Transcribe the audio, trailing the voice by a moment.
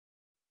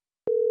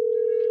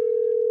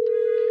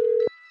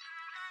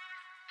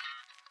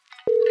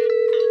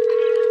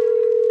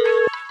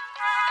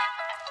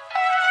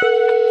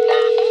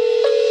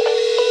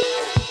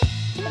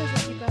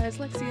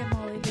Lexi and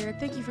Molly here.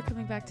 Thank you for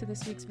coming back to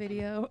this week's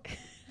video.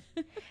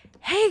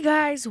 Hey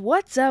guys,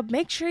 what's up?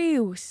 Make sure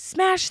you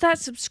smash that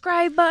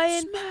subscribe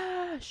button.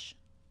 Smash!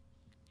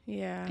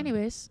 Yeah.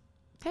 Anyways,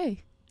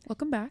 hey,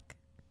 welcome back.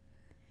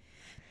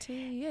 To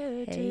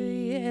you, to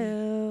Hey.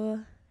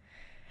 you.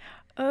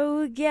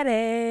 Oh, get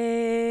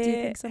it. Do you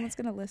think someone's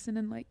gonna listen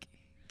and like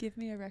give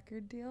me a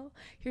record deal?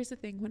 Here's the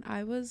thing, when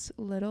I was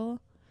little,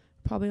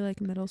 probably like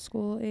middle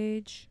school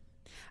age,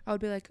 I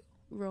would be like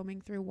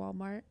roaming through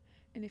Walmart,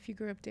 and if you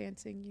grew up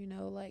dancing, you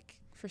know, like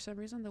for some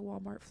reason the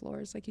Walmart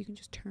floors, like you can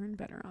just turn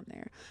better on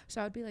there. So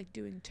I would be like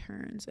doing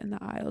turns in the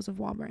aisles of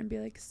Walmart and be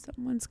like,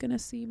 someone's gonna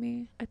see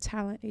me, a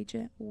talent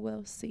agent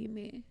will see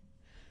me.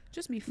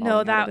 Just me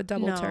falling out of a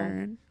double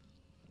turn.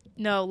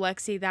 No,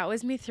 Lexi, that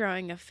was me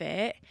throwing a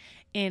fit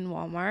in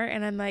Walmart,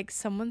 and I'm like,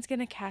 someone's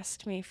gonna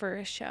cast me for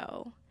a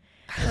show.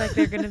 Like,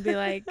 they're gonna be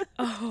like,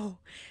 oh,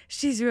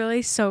 she's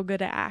really so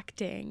good at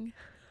acting.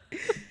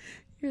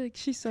 You're like,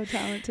 she's so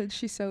talented,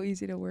 she's so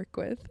easy to work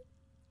with.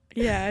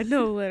 Yeah,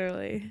 no,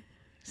 literally.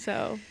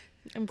 So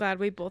I'm glad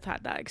we both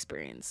had that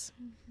experience.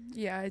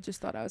 Yeah, I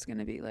just thought I was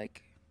gonna be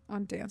like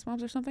on Dance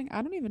Moms or something.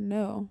 I don't even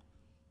know.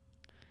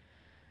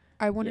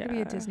 I wanted to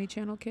be a Disney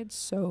Channel kid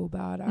so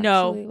bad, actually.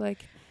 No.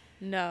 Like,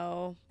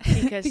 no,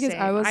 because Because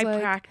same. I was I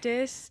like-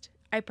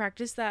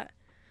 practiced that.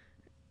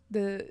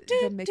 the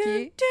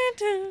Mickey.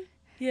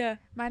 Yeah.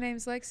 My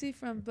name's Lexi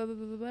from blah blah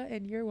blah blah blah,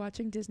 and you're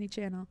watching Disney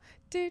Channel.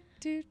 Do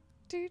do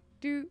do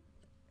do.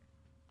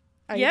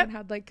 I Yep. even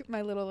had like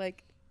my little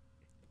like.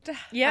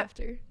 Yep.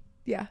 After.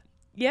 Yeah.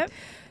 Yep.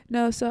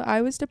 No, so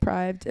I was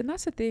deprived, and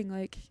that's the thing.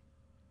 Like,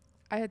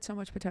 I had so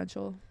much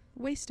potential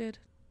wasted.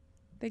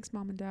 Thanks,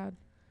 Mom and Dad.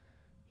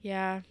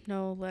 Yeah.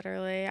 No,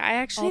 literally. I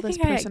actually All this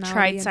think I personality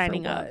tried and for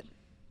signing up. what?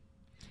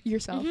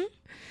 Yourself. Mhm.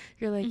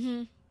 You're like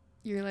Mhm.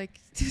 you're like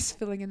just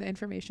filling in the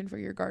information for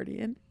your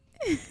guardian.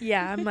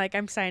 Yeah,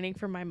 I'm signing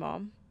for my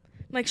mom.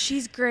 Like,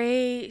 she's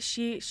great.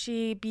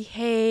 She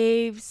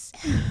behaves.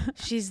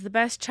 She's the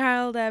best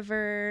child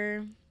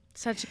ever.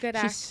 Such a good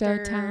actor. She's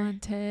so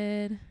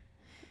talented.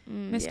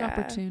 Missed Yeah.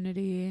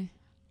 opportunity.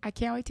 I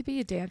can't wait to be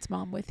a dance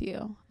mom with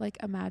you. Like,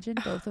 imagine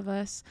both of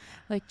us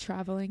like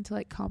traveling to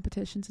like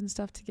competitions and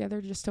stuff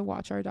together just to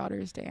watch our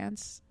daughters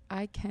dance.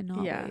 I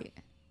cannot Yeah. wait.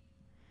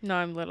 No,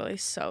 I'm literally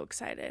so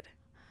excited.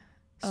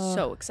 Ugh.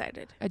 So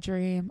excited. A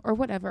dream, or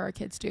whatever our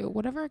kids do.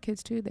 Whatever our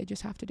kids do, they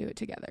just have to do it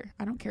together.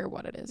 I don't care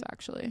what it is,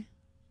 actually.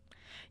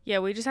 Yeah,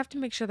 we just have to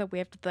make sure that we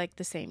have like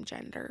the same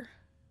gender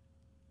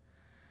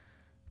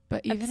But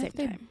at the even same if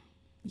they, time.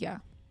 yeah,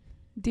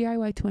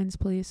 DIY twins,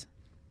 please.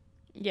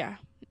 Yeah.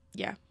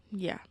 Yeah.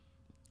 Yeah.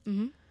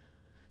 Mm-hmm.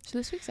 So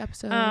this week's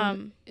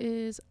episode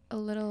is a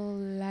little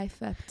life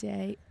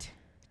update,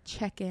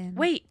 check-in.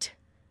 Wait.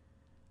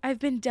 I've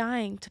been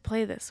dying to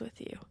play this with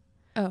you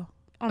Oh,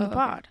 on the okay.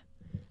 pod.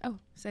 Oh,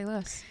 say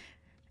less.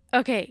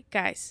 Okay,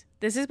 guys,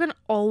 this has been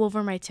all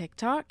over my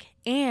TikTok,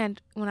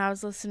 and when I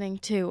was listening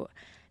to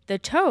The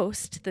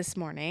Toast this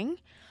morning,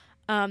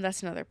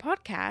 that's another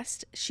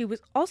podcast, she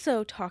was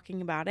also talking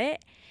about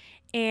it,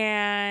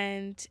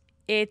 and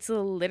it's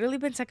literally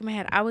been stuck in my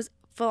head. I was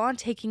full on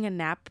taking a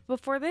nap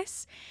before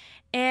this,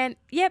 and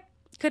yep,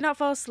 could not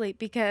fall asleep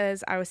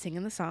because I was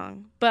singing the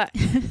song. But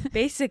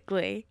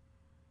basically,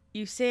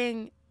 you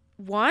sing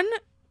one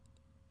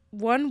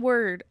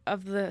word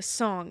of the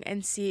song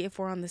and see if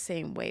we're on the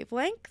same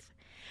wavelength,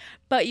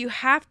 but you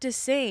have to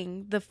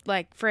sing the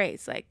like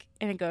phrase, like,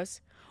 and it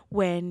goes,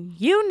 when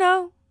you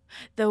know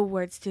the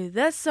words to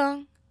the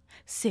song,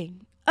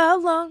 sing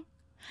along,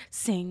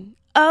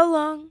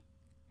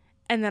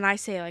 and then I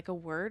say like a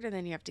word and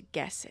then you have to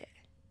guess it.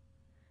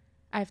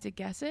 I have to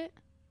guess it.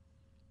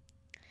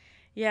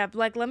 Yeah, but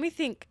like, let me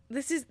think.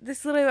 This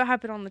literally what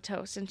happened on The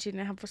Toast, and she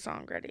didn't have a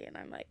song ready, and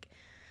I'm like,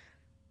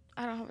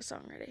 I don't have a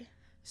song ready.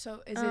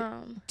 So is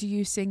it, do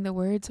you sing the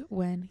words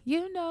when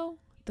you know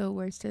the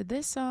words to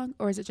this song,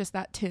 or is it just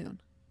that tune?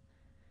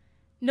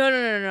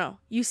 No.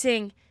 You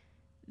sing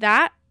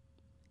that,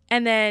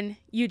 and then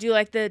you do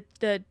like the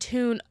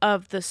tune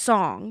of the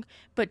song,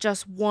 but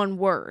just one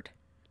word.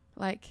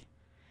 Like,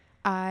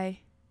 do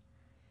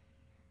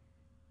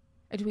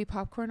we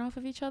popcorn off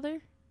of each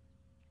other?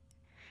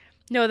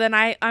 No, then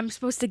I'm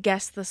supposed to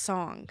guess the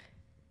song.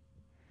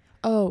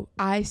 Oh,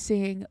 I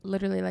sing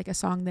literally like a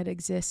song that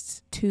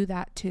exists to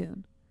that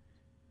tune.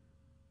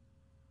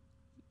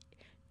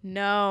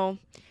 No.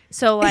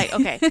 So like,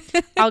 okay,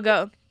 I'll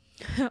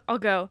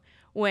go.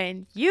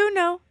 When you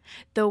know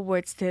the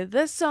words to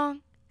the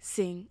song,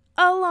 sing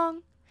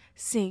along.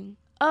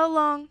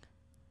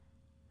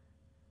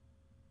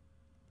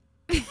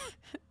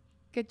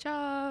 Good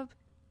job.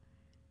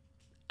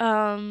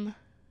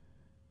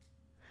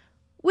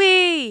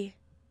 We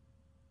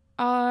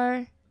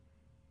Are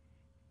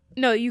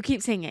no, you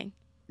keep singing.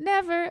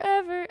 never,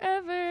 ever,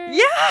 ever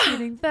Yeah.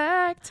 getting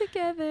back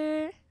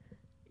together.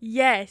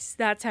 Yes,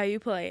 that's how you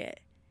play it.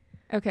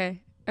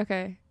 Okay.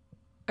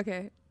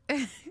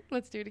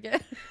 Let's do it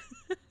again.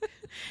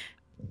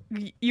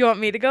 You want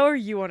me to go or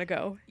you want to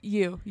go?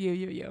 You.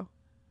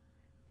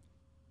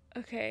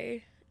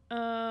 Okay.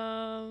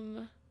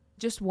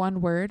 Just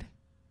one word.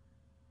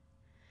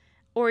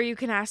 Or you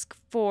can ask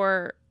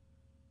for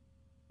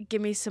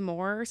give me some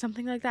more or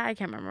something like that. I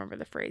can't remember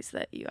the phrase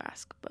that you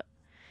ask, but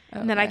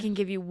and then I can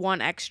give you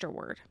one extra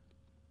word.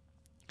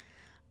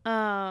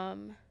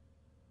 Okay.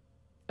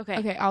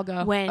 Okay, I'll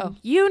go. When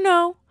you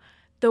know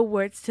the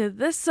words to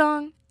this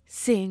song,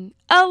 sing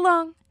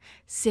along.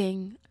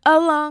 Sing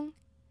along.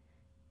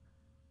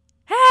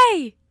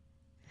 Hey!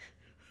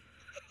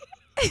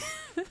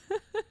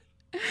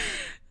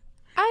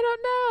 I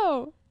don't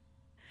know.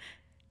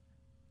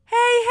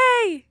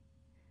 Hey!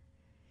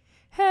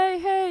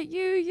 Hey,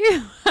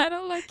 you. I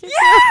don't like your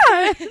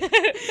Yeah!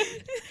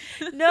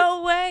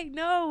 No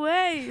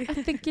way. I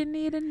think you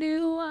need a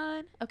new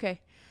one.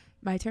 Okay,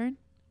 my turn.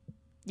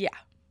 Yeah.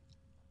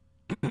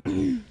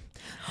 When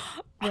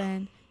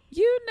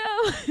you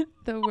know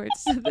the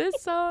words to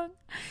this song,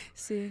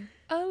 sing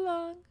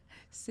along.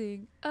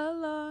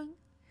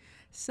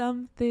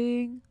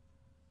 Something.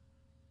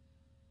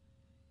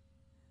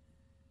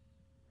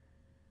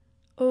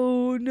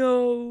 Oh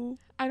no.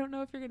 I don't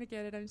know if you're gonna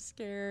get it. I'm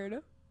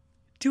scared.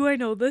 Do I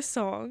know this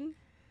song?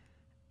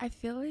 I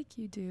feel like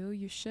you do.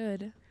 You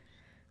should.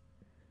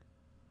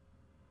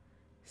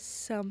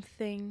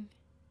 Something.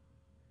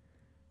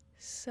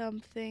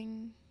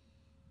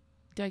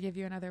 Do I give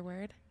you another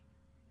word?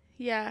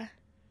 Yeah.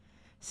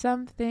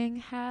 Something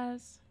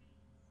has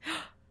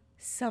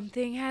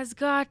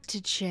got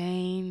to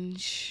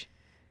change.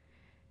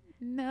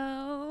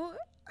 no.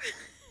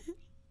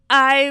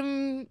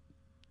 I'm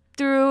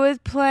through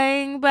with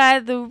playing by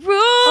the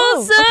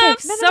rules okay.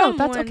 of No, someone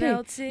that's okay.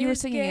 else's You were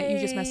singing it. You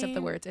just messed up the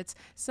game. words. It's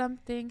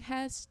something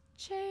has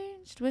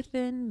changed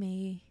within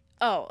me.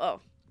 Oh.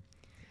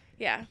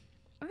 Yeah.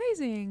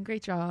 Amazing.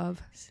 Great job.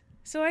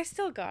 So I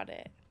still got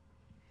it.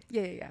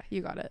 Yeah.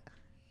 You got it.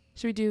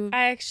 Should we do...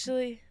 I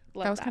actually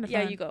love that. That was kind of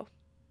Yeah, fun. you go.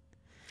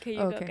 Okay, you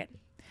go again.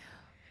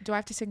 Do I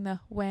have to sing the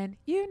when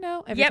you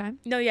know every time?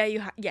 No, yeah,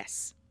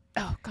 yes.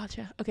 Oh,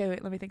 gotcha. Okay,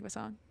 wait. Let me think of a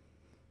song.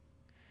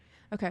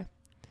 Okay.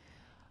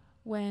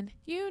 When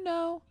you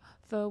know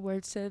the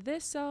words to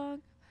this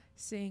song,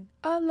 sing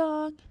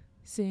along.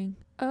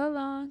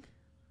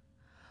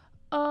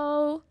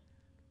 Oh.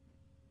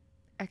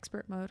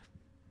 Expert mode.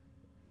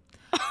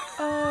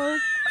 Oh.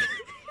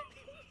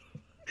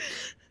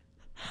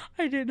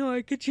 I didn't know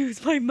I could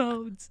choose my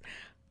modes.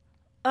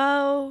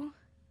 Oh.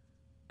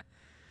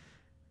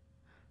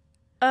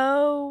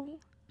 Oh.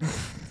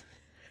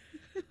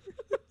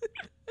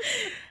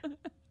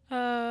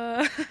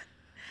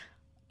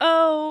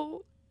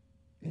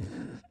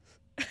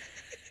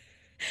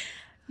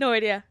 No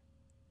idea.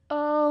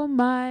 Oh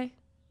my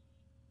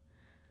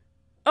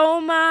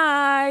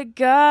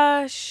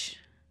gosh.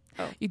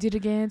 You did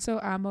again, so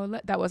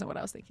that wasn't what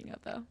I was thinking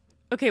of, though.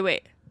 Okay,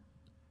 wait.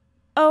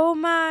 Oh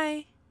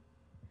my.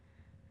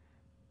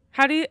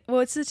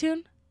 What's the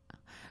tune?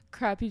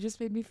 Crap, you just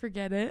made me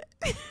forget it.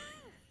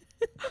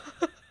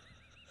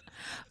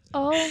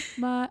 Oh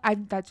my.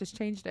 That just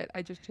changed it.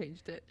 I just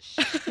changed it.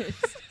 Shit.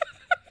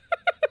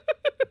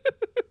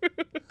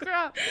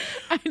 Crap.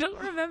 I don't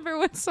remember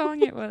what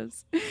song it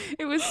was.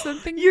 It was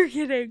something. You're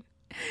kidding.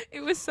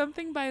 It was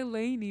something by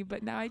Lainey,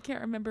 but now I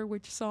can't remember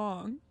which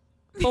song.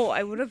 Oh,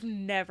 I would have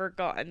never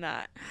gotten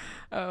that.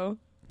 Oh.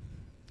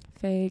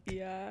 Fake.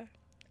 Yeah.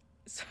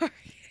 Sorry.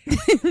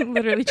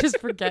 Literally just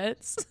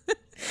forgets.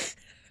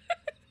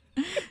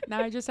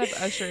 Now I just have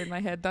Usher in my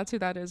head. That's who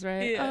that is,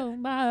 right? Yeah. Oh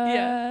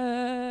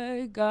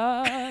my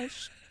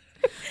gosh.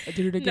 I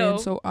did it again, No.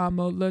 so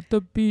I'ma let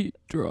the beat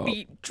drop.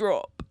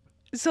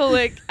 So,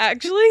 like,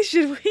 actually,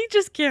 should we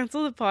just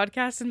cancel the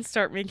podcast and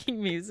start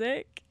making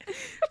music?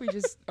 We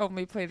just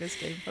only play this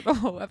game for the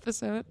whole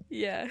episode.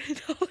 Yeah,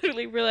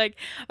 literally, we're like,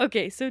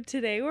 okay, so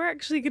today we're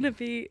actually gonna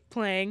be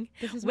playing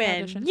This is When my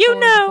audition You for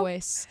Know. The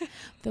Voice.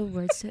 The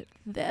words to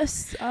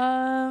this.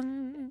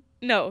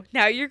 No,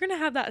 now you're gonna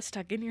have that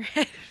stuck in your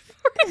head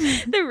for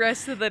the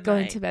rest of the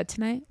Going night. to bed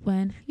tonight.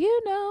 When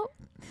you know.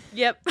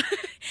 Yep.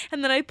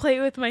 And then I play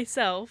with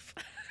myself.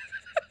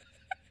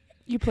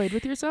 You played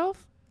with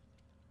yourself?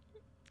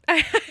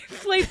 I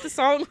played the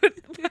song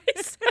with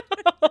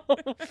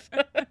myself.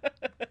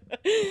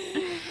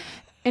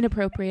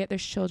 Inappropriate.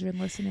 There's children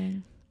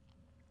listening.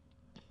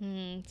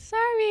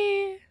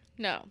 Sorry.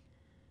 No,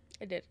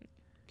 I didn't.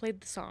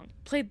 Played the song.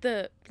 Played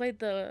the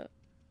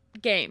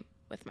game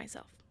with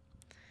myself.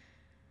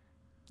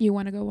 You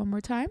want to go one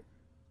more time?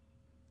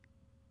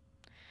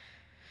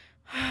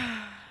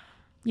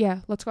 Yeah,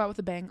 let's go out with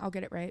a bang. I'll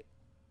get it right.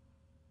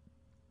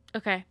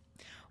 Okay.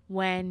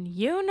 When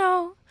you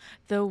know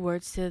the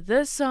words to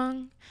the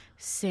song,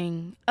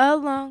 sing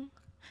along.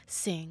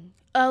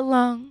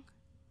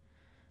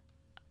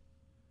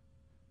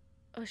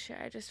 Oh shit,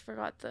 I just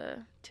forgot the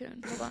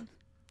tune. Hold on.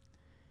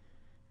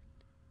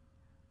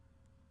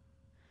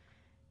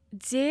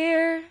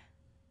 Dear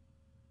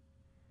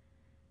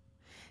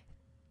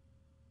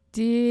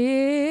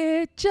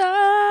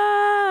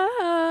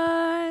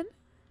John.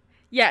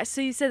 Yeah,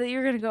 so you said that you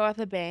were going to go with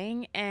a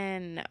bang,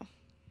 and no.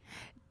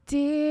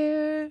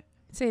 Dear.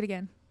 Say it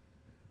again.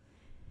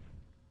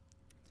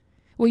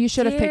 Well, you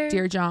should have picked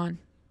Dear Dear John.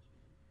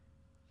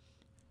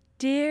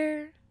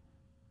 Dear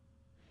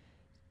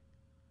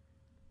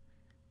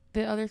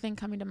The other thing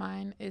coming to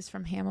mind is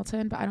from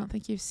Hamilton, but I don't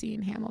think you've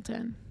seen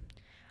Hamilton.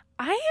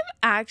 I am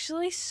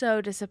actually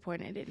so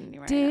disappointed in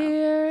you right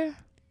now.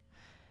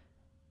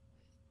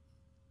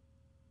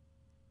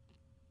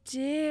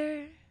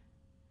 Dear.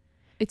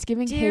 It's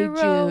giving Dear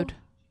Hey Jude.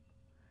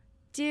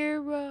 Dear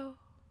Ro.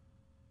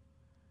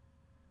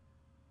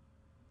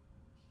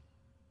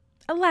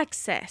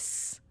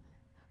 Alexis.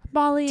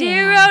 Molly.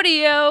 Dear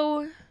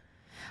Rodeo.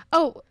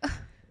 Oh.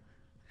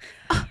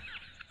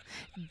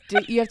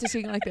 You have to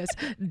sing like this.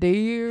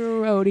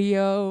 Dear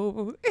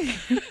Rodeo.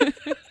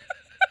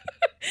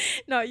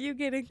 Not you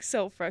getting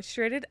so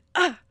frustrated.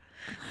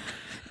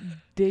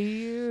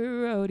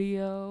 Dear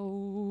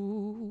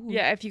Rodeo.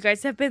 Yeah, if you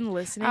guys have been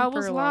listening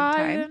for a long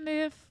time.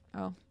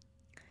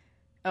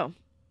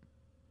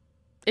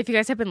 If you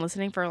guys have been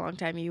listening for a long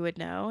time, you would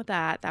know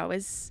that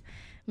was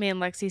me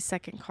and Lexi's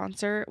second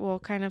concert. Well,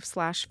 kind of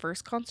 /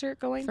 first concert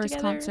going together.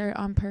 First concert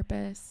on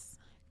purpose.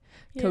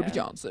 Yeah. Cody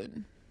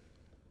Johnson.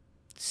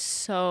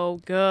 So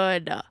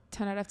good.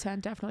 10 out of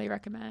 10. Definitely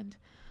recommend.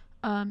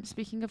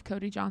 Speaking of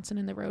Cody Johnson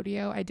and the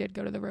rodeo, I did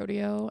go to the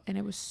rodeo and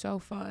it was so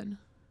fun.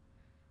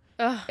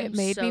 Ugh, it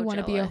made me want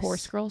to be a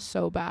horse girl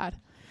so bad.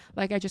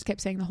 Like I just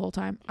kept saying the whole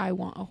time, I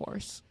want a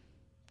horse.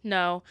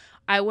 No,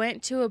 I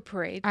went to a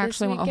parade this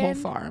weekend. Want a whole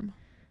farm.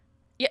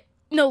 Yeah,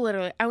 no,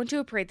 literally. I went to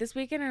a parade this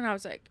weekend and I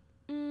was like,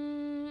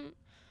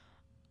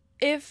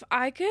 if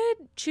I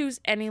could choose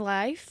any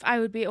life, I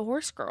would be a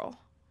horse girl.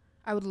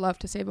 I would love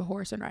to save a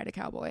horse and ride a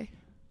cowboy.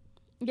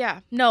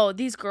 Yeah. No,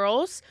 these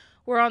girls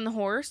were on the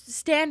horse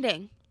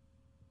standing.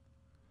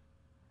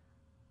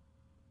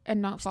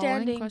 And not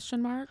falling,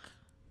 question mark?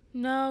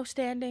 No,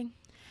 standing.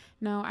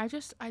 No, I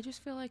just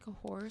feel like a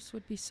horse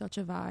would be such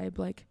a vibe.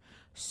 Like,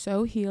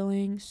 so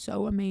healing,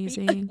 so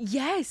amazing.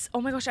 Yes.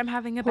 Oh my gosh, I'm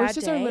having a bad day.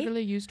 Horses are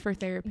literally used for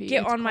therapy.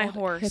 Get on my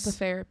horse.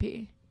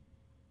 Hippotherapy.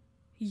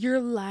 You're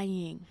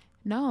lying.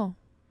 No.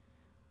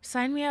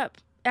 Sign me up.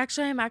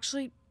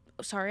 Actually,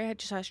 sorry, I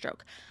just had a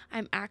stroke.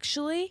 I'm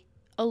actually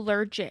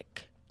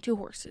allergic to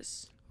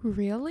horses.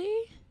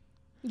 Really?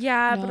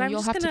 Yeah, no, but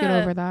you'll have to get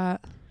over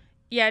that.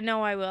 Yeah,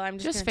 no, I will. I'm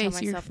just gonna face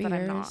tell myself your fears.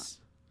 that I'm not.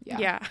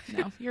 Yeah.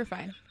 No, you're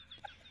fine.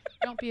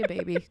 Don't be a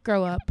baby.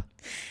 Grow up.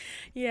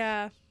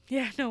 Yeah.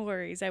 Yeah, no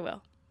worries. I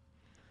will.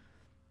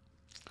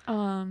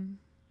 So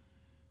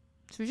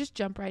we just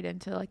jump right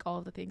into like all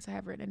of the things I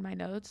have written in my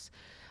notes.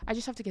 I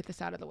just have to get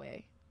this out of the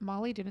way.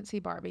 Molly didn't see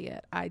Barbie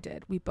yet. I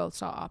did. We both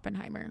saw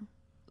Oppenheimer.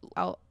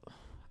 I'll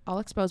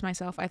expose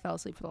myself. I fell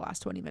asleep for the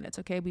last 20 minutes.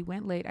 Okay, we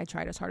went late. I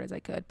tried as hard as I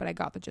could, but I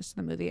got the gist of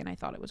the movie and I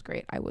thought it was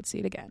great. I would see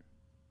it again.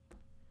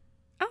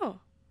 Oh,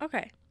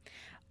 okay.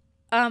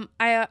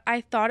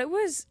 I thought it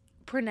was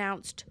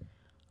pronounced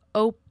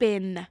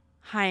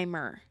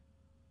Oppenheimer.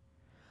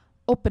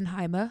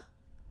 Oppenheimer.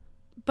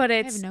 But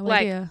it's I have no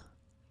like idea.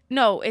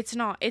 No, it's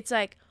not. It's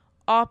like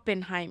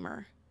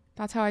Oppenheimer.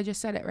 That's how I just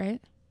said it,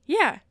 right?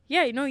 Yeah.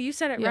 Yeah, no, you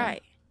said it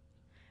right.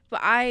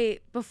 But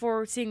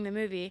before seeing the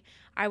movie,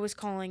 I was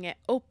calling it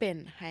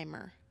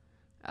Oppenheimer.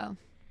 Oh,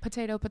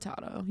 potato,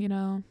 you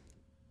know.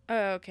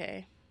 Oh,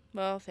 okay.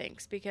 Well,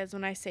 thanks. Because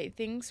when I say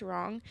things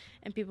wrong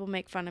and people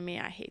make fun of me,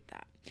 I hate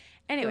that.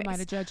 Anyways. Who am I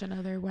to judge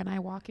another when I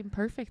walk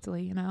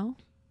imperfectly, you know?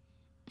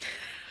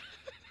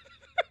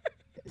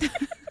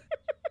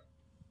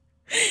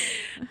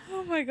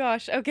 Oh my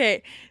gosh.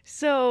 Okay.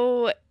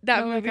 So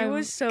that movie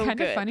was so kind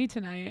good. of funny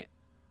tonight.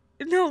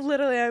 No,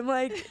 literally, I'm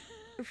like,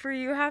 for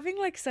you having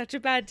like such a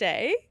bad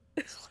day.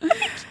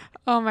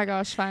 Oh my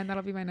gosh, fine.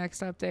 That'll be my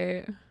next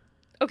update.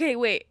 Okay,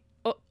 wait.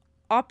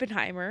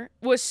 Oppenheimer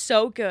was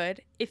so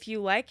good. If you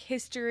like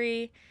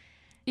history.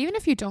 Even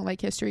if you don't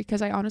like history,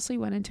 because I honestly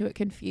went into it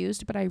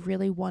confused, but I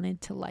really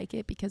wanted to like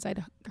it because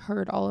I'd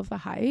heard all of the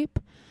hype.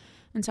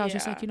 And so I was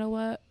just like, you know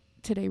what?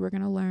 Today we're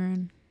going to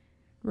learn.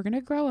 We're going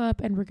to grow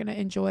up and we're going to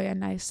enjoy a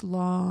nice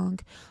long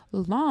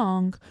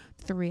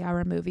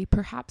 3-hour movie.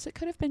 Perhaps it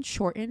could have been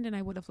shortened and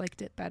I would have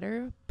liked it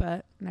better,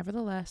 but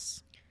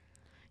nevertheless.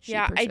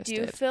 Yeah, I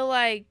do feel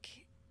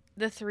like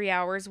the 3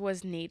 hours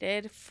was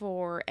needed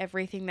for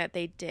everything that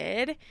they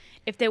did.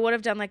 If they would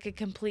have done like a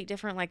complete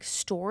different like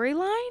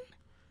storyline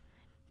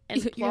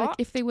and plot. Like,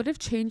 if they would have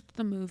changed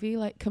the movie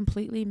like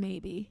completely,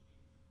 maybe.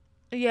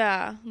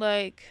 Yeah,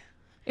 like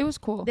it was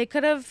cool. They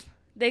could have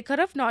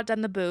not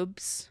done the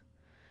boobs.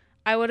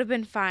 I would have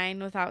been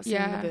fine without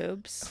seeing the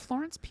boobs.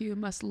 Florence Pugh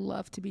must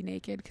love to be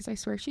naked because I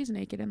swear she's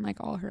naked in like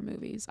all her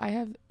movies. I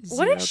have zero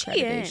what is she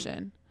accreditation.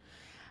 In?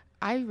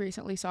 I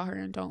recently saw her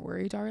in Don't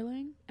Worry,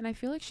 Darling, and I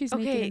feel like she's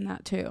naked in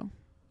that too.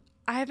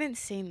 I haven't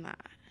seen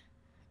that.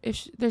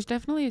 There's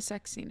definitely a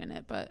sex scene in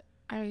it, but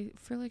I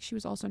feel like she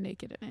was also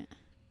naked in it.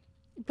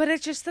 But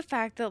it's just the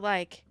fact that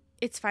like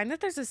it's fine that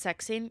there's a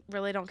sex scene.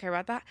 Really don't care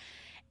about that.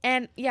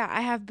 And yeah,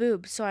 I have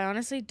boobs, so I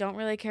honestly don't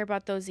really care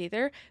about those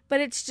either. But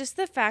it's just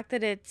the fact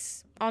that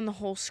it's on the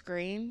whole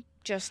screen,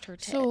 just her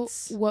tits.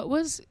 So what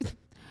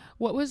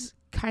was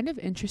kind of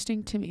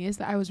interesting to me is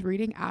that I was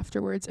reading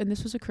afterwards, and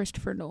this was a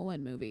Christopher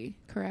Nolan movie,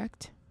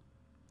 correct?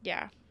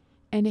 Yeah.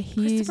 And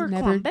he's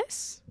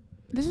Columbus?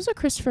 This was a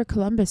Christopher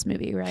Columbus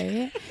movie,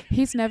 right?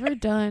 He's never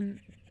done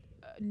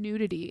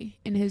nudity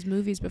in his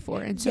movies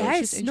before, and so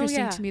it's just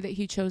interesting to me that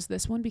he chose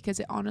this one because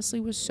it honestly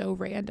was so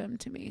random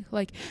to me.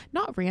 Like,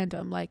 not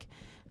random, like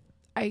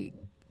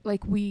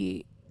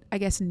we I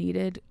guess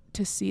needed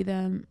to see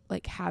them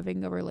like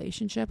having a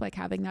relationship, like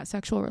having that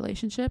sexual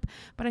relationship,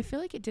 but I feel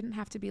like it didn't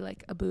have to be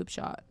like a boob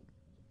shot.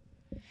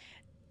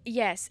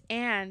 Yes,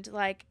 and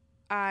like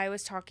I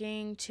was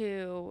talking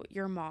to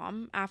your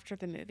mom after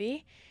the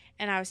movie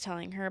and I was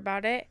telling her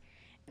about it,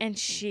 and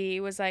she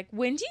was like,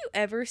 when do you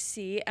ever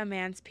see a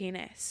man's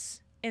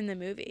penis in the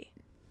movie?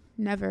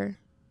 Never.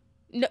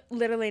 No,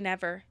 literally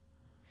never.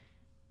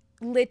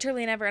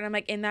 Literally never. And I'm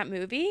like, in that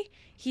movie,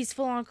 he's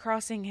full on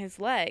crossing his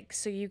legs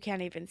so you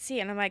can't even see.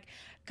 And I'm like,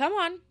 come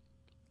on.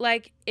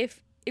 Like,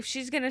 if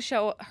she's going to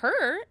show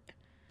her.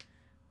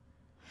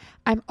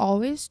 I'm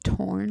always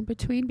torn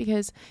between,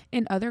 because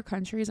in other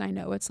countries I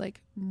know it's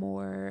like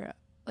more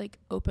like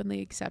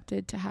openly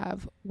accepted to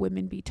have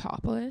women be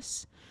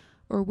topless,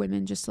 or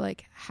women just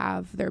like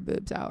have their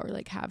boobs out or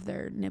like have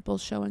their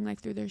nipples showing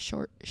like through their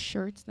short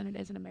shirts than it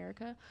is in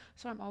America.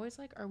 So I'm always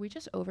like, are we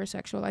just over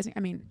sexualizing? I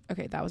mean,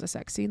 okay, that was a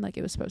sex scene, like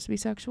it was supposed to be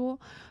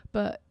sexual,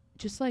 but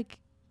just like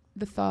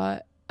the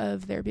thought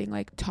of there being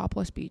like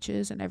topless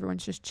beaches and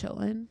everyone's just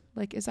chilling,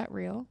 like, is that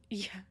real?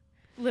 Yeah,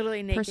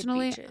 literally naked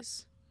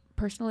beaches.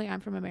 Personally, I'm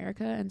from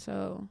America, and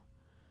so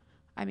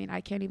I mean,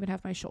 I can't even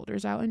have my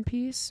shoulders out in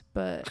peace,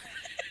 but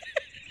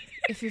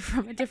if you're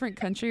from a different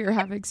country or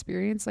have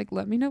experience, like,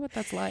 let me know what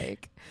that's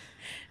like.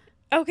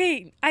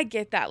 Okay, I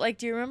get that. Like,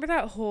 do you remember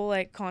that whole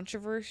like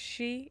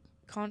controversy?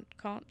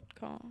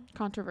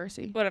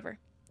 Controversy. Whatever.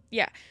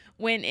 Yeah,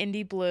 when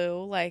Indy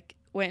Blue like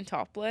went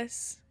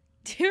topless.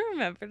 Do you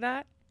remember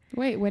that?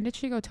 Wait, when did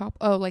she go top?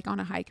 Oh, like on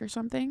a hike or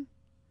something?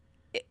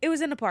 It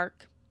was in a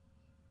park.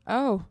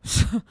 Oh,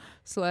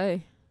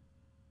 slay.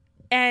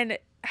 And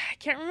I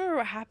can't remember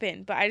what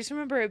happened, but I just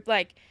remember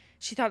like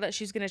she thought that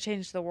she was going to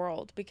change the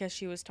world because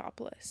she was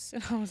topless.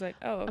 And I was like,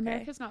 oh, okay.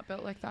 America's not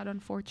built like that,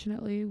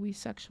 unfortunately. We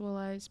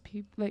sexualize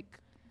people, like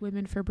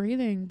women, for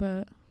breathing,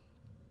 but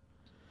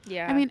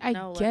yeah. I mean, I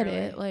get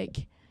it.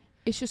 Like,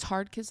 it's just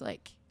hard because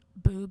like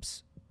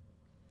boobs,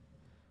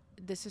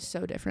 this is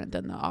so different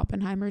than the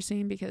Oppenheimer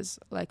scene because,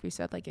 like we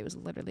said, like it was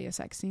literally a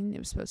sex scene. It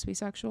was supposed to be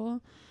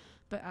sexual.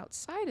 But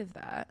outside of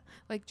that,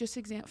 like, just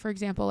for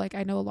example, like,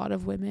 I know a lot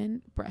of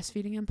women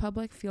breastfeeding in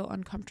public feel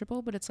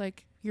uncomfortable, but it's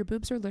like, your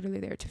boobs are literally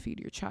there to feed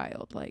your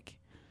child. Like,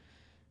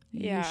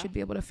 you should be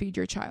able to feed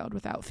your child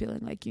without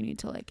feeling like you need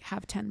to, like,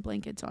 have 10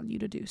 blankets on you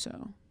to do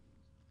so.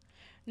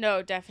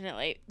 No,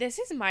 definitely. This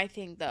is my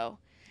thing, though.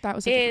 That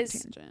was a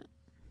different tangent.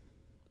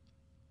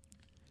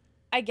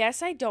 I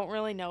guess I don't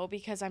really know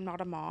because I'm not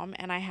a mom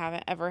and I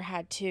haven't ever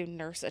had to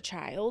nurse a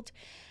child.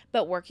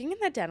 But working in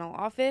the dental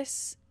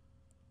office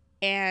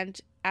and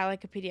at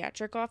like a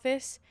pediatric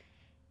office,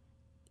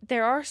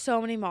 there are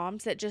so many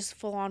moms that just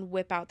full on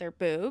whip out their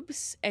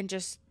boobs and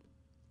just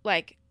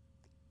like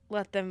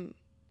let them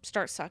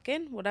start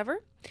sucking,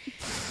 whatever.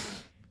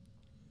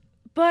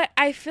 But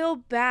I feel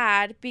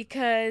bad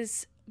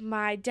because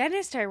my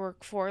dentist I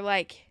work for,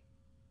 like,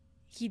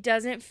 he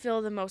doesn't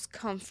feel the most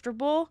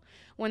comfortable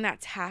when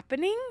that's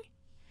happening.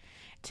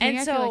 To me,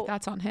 I feel like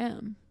that's on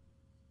him.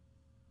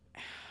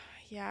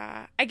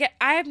 Yeah,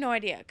 I have no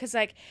idea because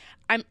like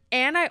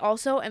I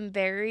also am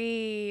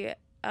very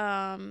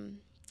not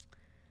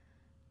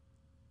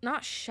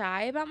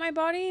shy about my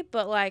body,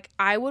 but like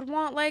I would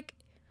want like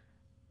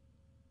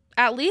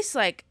at least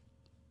like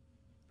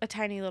a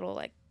tiny little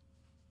like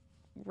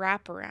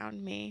wrap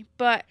around me.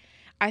 But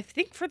I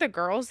think for the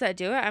girls that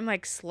do it, I'm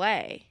like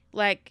slay.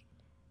 Like,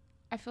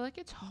 I feel like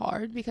it's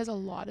hard because a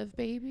lot of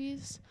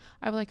babies,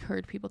 I've like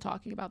heard people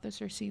talking about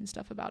this or seen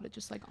stuff about it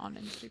just like on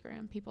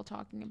Instagram, people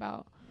talking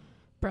about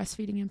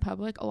breastfeeding in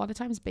public. A lot of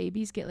times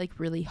babies get like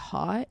really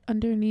hot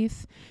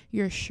underneath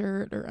your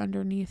shirt or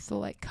underneath the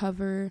like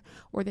cover,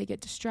 or they get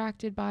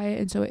distracted by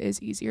it, and so it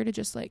is easier to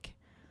just like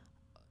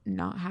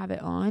not have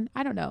it on.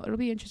 I don't know, it'll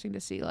be interesting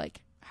to see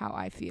like how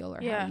I feel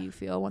or how you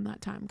feel when that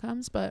time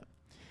comes, but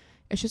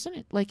it's just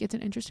it's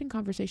an interesting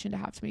conversation to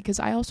have to me because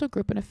I also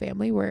grew up in a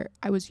family where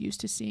I was used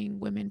to seeing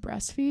women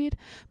breastfeed,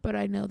 but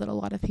I know that a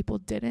lot of people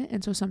didn't,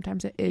 and so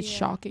sometimes it is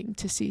shocking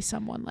to see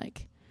someone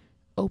like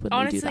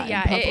openly do that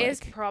in public. It is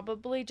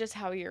probably just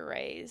how you're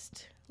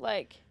raised,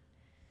 like,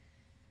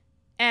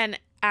 and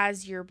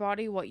as your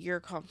body, what you're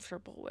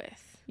comfortable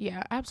with.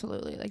 Yeah,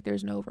 absolutely. Like,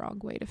 there's no wrong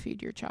way to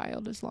feed your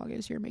child as long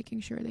as you're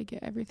making sure they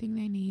get everything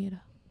they need.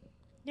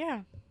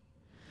 Yeah.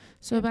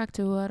 So back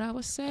to what I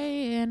was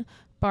saying,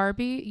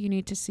 Barbie, you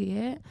need to see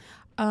it.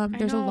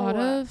 There's a lot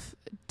of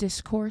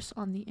discourse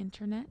on the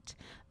internet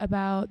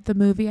about the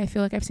movie. I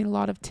feel like I've seen a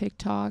lot of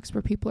TikToks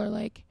where people are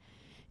like,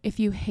 if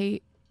you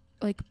hate,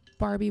 like,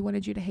 Barbie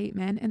wanted you to hate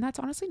men, and that's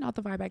honestly not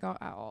the vibe I got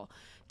at all.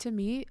 To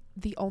me,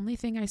 the only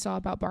thing I saw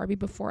about Barbie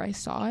before I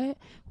saw it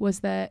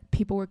was that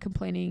people were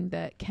complaining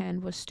that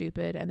Ken was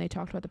stupid and they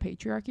talked about the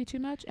patriarchy too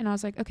much, and I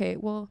was like, okay,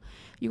 well,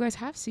 you guys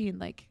have seen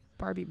like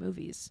Barbie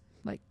movies,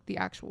 like the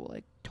actual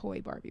like toy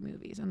Barbie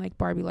movies, and like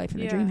Barbie Life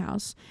in a Dream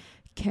House.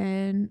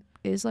 Ken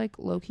is like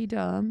low-key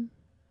dumb,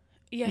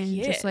 and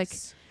he just is. Like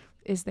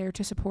is there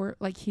to support,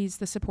 like, he's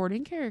the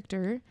supporting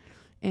character,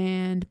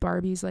 and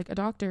Barbie's like a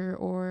doctor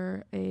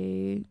or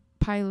a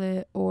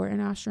pilot or an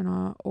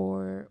astronaut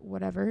or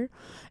whatever.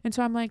 And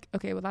so I'm like,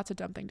 okay, well, that's a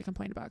dumb thing to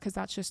complain about, because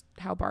that's just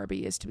how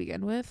Barbie is to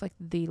begin with, like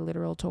the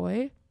literal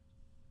toy.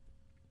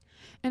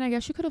 And I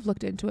guess you could have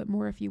looked into it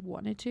more if you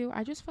wanted to.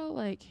 I just felt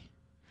like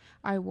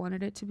I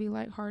wanted it to be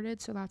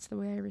lighthearted, so that's the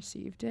way I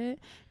received it.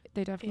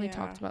 They definitely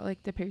talked about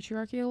like the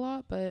patriarchy a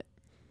lot, but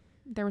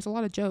there was a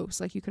lot of jokes.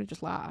 Like, you could have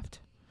just laughed.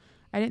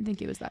 I didn't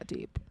think it was that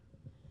deep.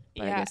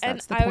 But I guess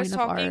that's the point of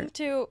art.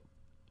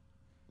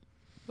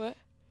 What?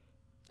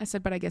 I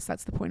said, but I guess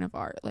that's the point of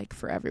art, like,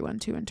 for everyone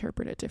to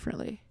interpret it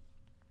differently.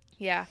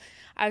 Yeah.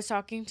 I was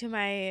talking to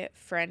my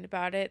friend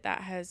about it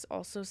that has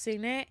also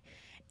seen it,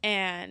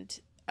 and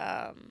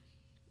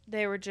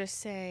they were just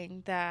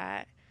saying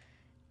that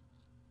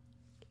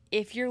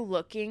if you're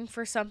looking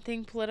for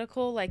something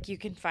political, like, you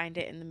can find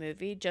it in the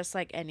movie just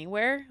like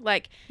anywhere.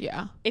 Like,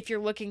 yeah, if you're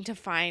looking to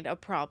find a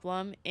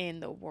problem in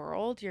the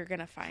world, you're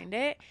gonna find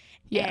it.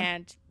 Yeah.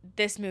 And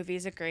this movie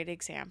is a great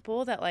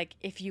example that, like,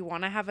 if you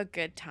want to have a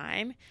good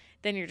time,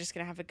 then you're just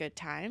gonna have a good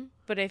time.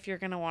 But if you're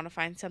gonna want to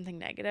find something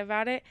negative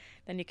about it,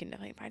 then you can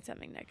definitely find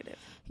something negative.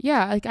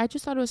 Yeah, like, I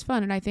just thought it was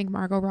fun, and I think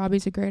Margot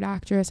Robbie's a great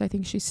actress. I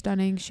think she's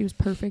stunning. She was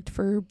perfect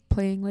for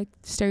playing like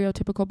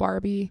stereotypical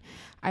Barbie.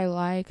 I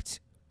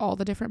liked all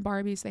the different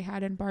Barbies they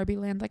had in Barbie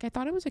Land. Like, I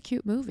thought it was a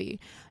cute movie.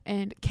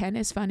 And Ken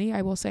is funny.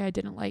 I will say I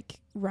didn't like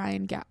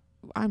Ryan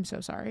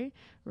Gosling.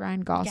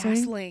 Ryan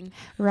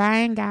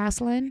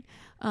Gosling.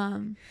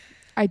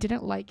 I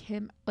didn't like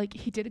him. Like,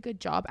 he did a good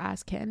job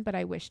as Ken, but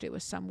I wished it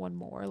was someone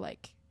more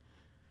like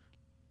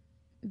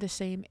the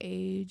same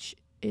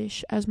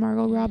age-ish as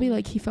Margot Robbie.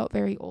 Like, he felt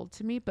very old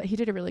to me, but he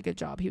did a really good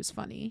job. He was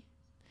funny.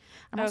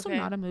 I'm also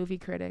not a movie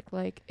critic.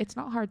 Like, it's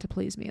not hard to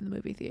please me in the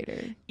movie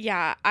theater.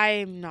 Yeah,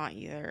 I'm not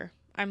either.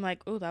 I'm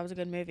like, oh, that was a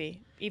good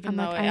movie. Even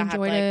though I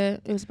enjoyed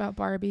it. It was about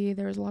Barbie.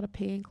 There was a lot of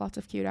pink, lots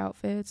of cute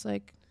outfits.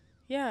 Like,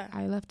 yeah,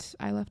 I left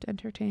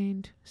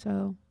entertained.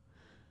 So,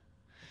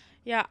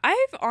 yeah,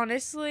 I've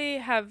honestly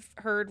have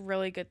heard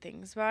really good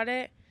things about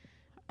it.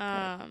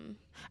 I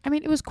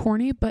mean, it was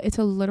corny, but it's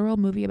a literal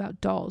movie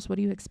about dolls. What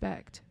do you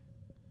expect?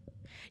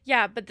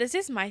 Yeah, but this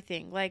is my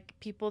thing. Like,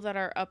 people that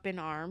are up in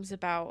arms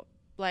about,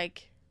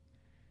 like,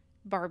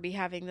 Barbie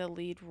having the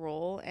lead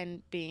role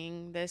and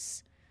being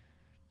this.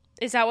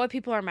 Is that what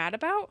people are mad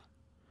about?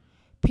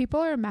 People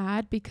are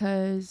mad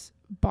because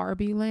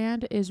Barbie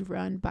Land is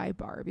run by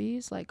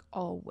Barbies, like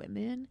all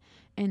women,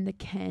 and the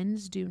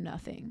Kens do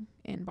nothing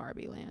in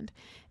Barbie Land.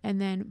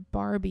 And then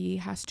Barbie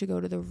has to go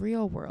to the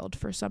real world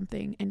for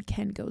something, and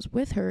Ken goes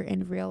with her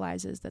and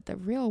realizes that the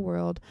real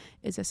world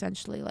is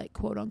essentially, like,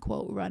 quote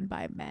unquote, run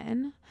by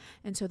men.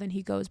 And so then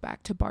he goes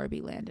back to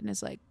Barbie Land and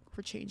is like,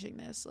 we're changing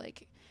this,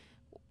 like,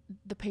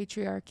 the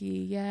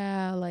patriarchy,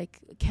 like,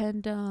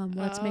 Kendom,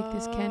 let's make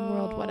this Ken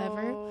world,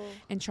 whatever,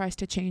 and tries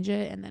to change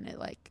it. And then it,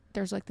 like,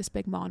 there's like this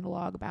big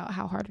monologue about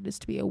how hard it is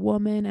to be a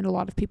woman, and a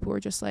lot of people were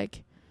just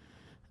like,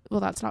 well,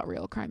 that's not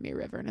real, cry me a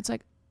river. And it's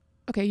like,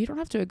 okay, you don't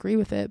have to agree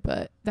with it,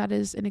 but that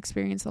is an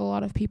experience that a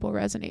lot of people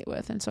resonate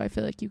with. And so I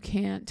feel like you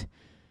can't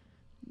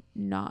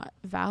not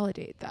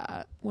validate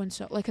that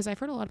because I've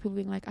heard a lot of people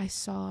being like, I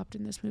sobbed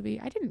in this movie.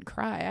 I didn't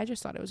cry. I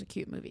just thought it was a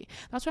cute movie.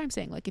 That's what I'm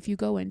saying. Like, if you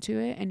go into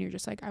it and you're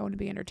just like, I want to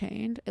be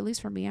entertained, at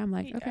least for me, I'm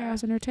like, okay, I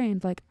was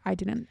entertained. Like, I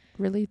didn't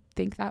really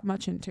think that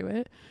much into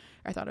it.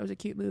 I thought it was a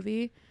cute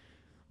movie.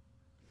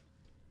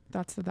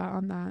 That's that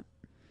on that.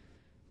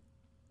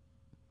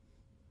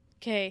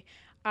 Okay,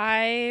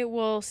 I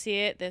will see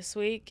it this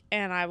week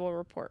and I will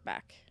report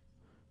back.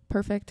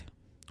 Perfect.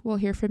 We'll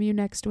hear from you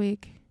next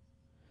week.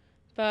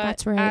 But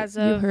that's right. As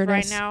of you heard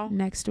right us now,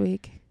 next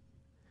week.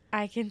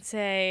 I can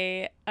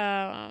say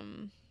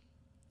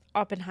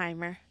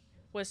Oppenheimer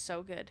was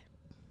so good.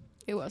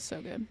 It was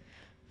so good.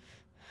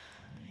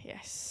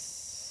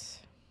 Yes.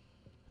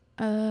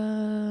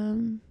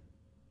 Oh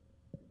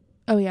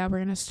yeah, we're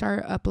gonna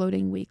start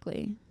uploading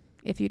weekly.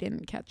 If you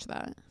didn't catch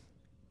that,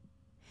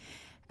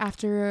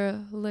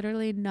 after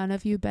literally none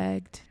of you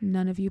begged,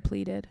 none of you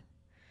pleaded,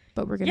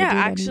 but we're gonna do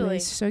it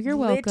anyways. So you're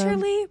welcome.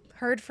 Literally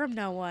heard from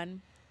no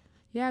one.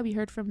 Yeah, we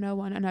heard from no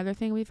one. Another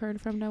thing we've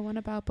heard from no one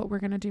about, but we're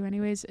going to do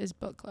anyways, is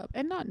book club.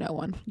 And not no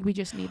one. We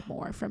just need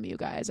more from you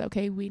guys,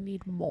 okay? We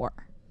need more.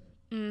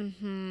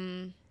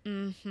 Mm-hmm.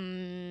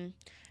 Mm-hmm.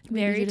 We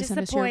Very need you to disappointed. send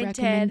us your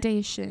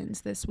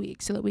recommendations this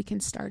week so that we can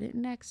start it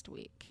next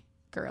week,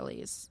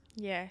 girlies.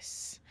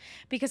 Yes.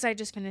 Because I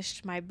just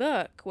finished my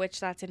book,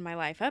 which that's in my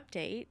life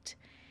update.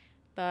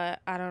 But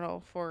I don't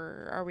know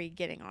are we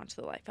getting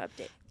onto the life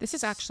update? This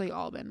has actually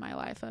all been my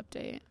life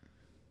update.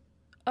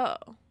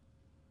 Oh.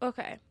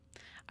 Okay.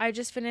 I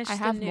just finished I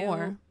have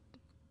more.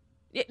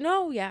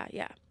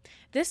 Yeah.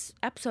 This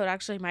episode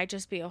actually might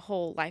just be a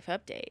whole life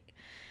update.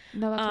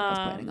 No, that's what I was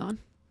planning on.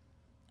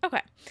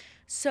 Okay.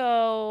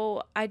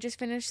 So I just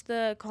finished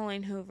the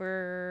Colleen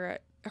Hoover,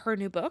 her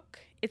new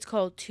book. It's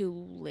called Too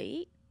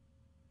Late.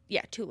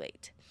 Yeah, Too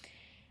Late.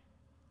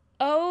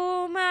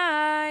 Oh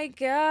my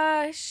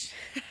gosh.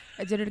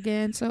 I did it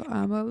again, so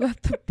I'ma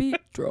let the beat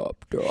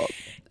drop.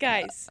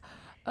 Guys,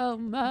 Oh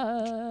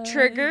my.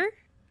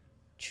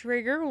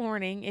 Trigger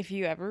warning if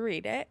you ever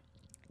read it.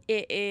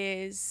 It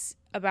is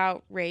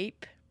about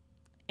rape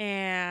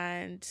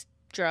and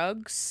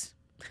drugs.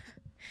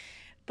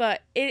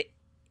 But it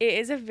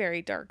is a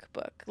very dark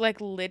book.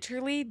 Like,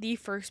 literally, the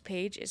first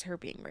page is her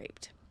being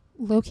raped.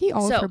 Low-key,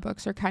 all of her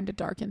books are kind of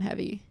dark and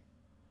heavy.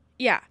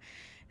 Yeah.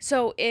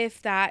 So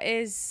if that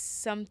is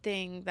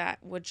something that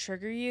would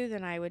trigger you,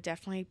 then I would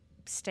definitely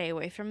stay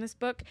away from this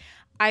book.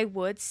 I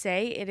would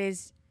say it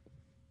is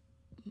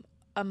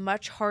a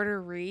much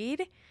harder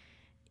read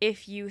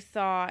if you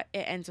thought It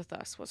Ends With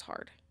Us was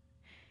hard.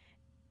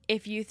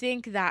 If you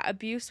think that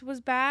abuse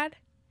was bad,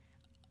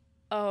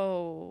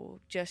 oh,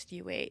 just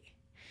you wait.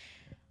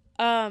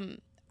 I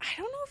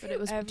don't know if but it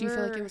was. Do you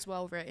feel like it was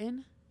well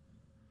written?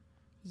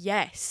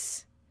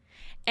 Yes.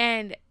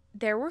 And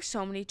there were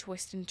so many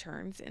twists and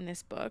turns in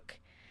this book.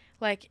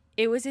 Like,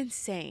 it was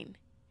insane.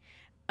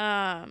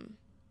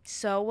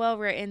 So well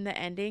written. The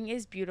ending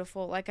is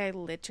beautiful. Like, I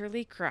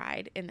literally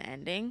cried in the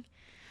ending.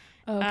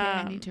 Okay,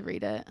 I need to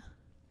read it.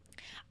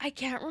 I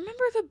can't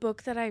remember the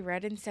book that I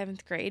read in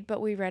 7th grade,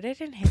 but we read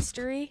it in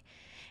history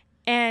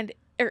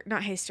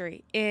not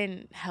history,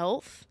 in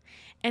health.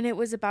 And it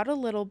was about a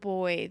little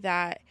boy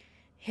that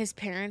his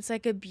parents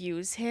like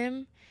abuse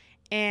him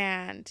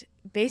and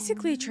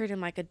basically treat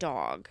him like a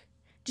dog.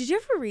 Did you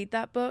ever read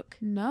that book?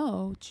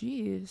 No,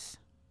 jeez.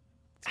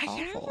 I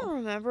can't even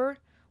remember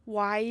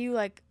why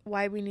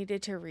we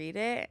needed to read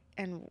it,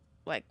 and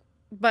like,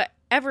 but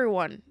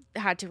everyone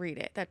had to read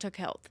it that took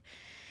health.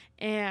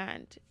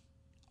 And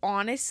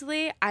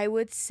honestly, I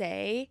would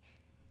say,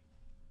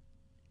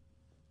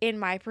 in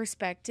my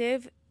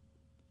perspective,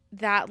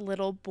 that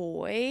little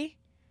boy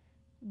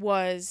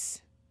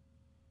was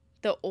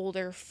the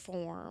older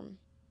form,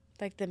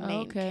 like the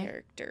main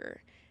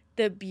character,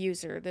 the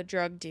abuser, the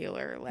drug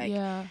dealer,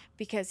 like,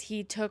 because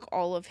he took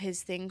all of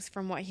his things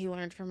from what he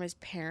learned from his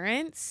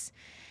parents,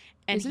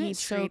 and Isn't it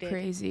so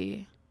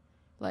crazy,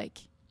 like,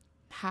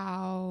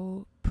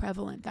 how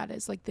prevalent that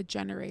is, like the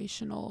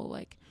generational,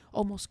 like,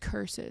 almost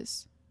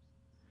curses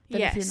that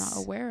if you're not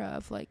aware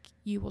of, like,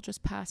 you will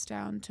just pass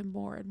down to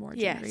more and more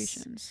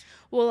generations.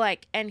 Well,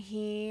 like, and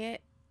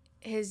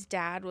his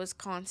dad was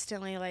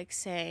constantly like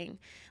saying,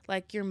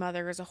 like, your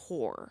mother is a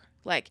whore,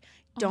 like,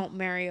 don't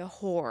marry a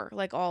whore,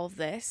 like, all of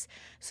this.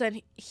 So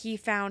then he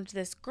found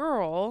this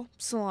girl,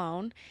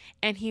 Sloane,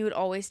 and he would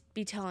always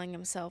be telling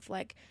himself,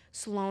 like,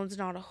 Sloane's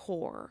not a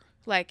whore,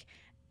 like,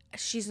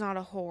 she's not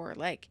a whore,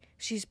 like,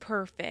 she's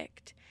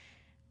perfect.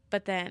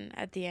 But then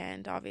at the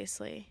end,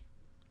 obviously,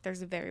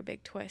 there's a very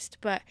big twist.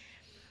 But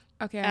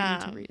okay, I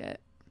need to read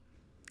it.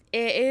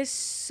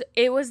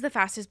 It was the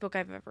fastest book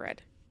I've ever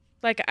read.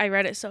 Like, I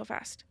read it so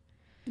fast.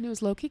 And it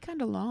was low-key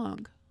kind of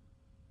long.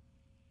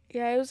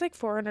 Yeah, it was like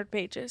 400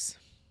 pages.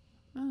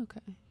 Oh,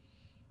 okay.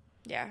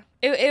 Yeah.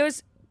 It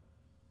was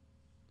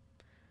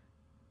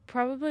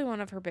probably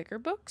one of her bigger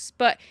books,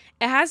 but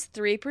it has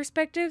 3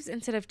 perspectives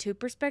instead of 2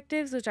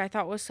 perspectives, which I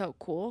thought was so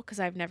cool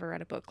because I've never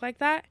read a book like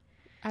that.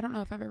 I don't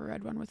know if I've ever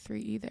read one with 3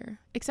 either.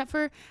 Except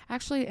for,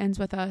 actually, It Ends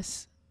With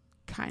Us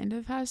kind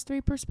of has 3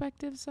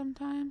 perspectives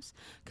sometimes.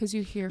 Because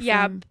you hear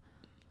from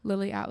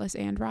Lily, Atlas,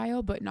 and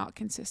Ryle, but not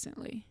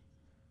consistently.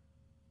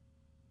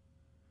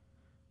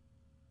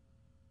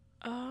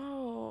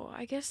 Oh,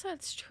 I guess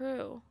that's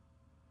true.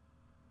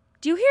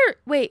 Do you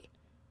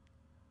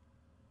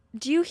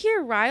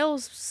hear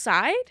Ryle's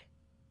side?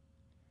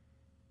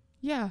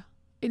 Yeah.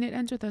 And It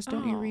Ends With Us.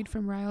 Don't you read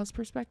from Ryle's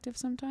perspective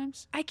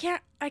sometimes? I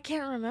can't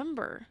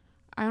remember.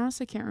 I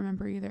honestly can't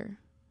remember either.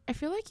 I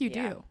feel like you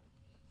do.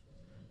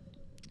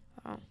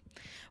 Oh.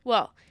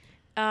 Well,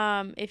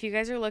 if you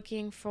guys are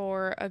looking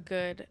for a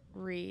good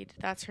read,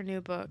 that's her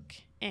new book,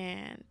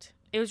 and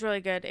it was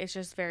really good. It's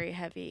just very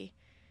heavy,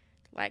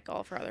 like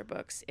all of her other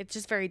books. It's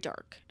just very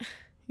dark.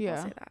 Yeah.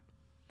 I'll say that.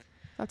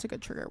 That's a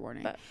good trigger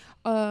warning.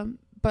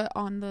 But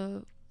on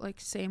the, like,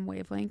 same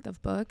wavelength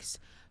of books,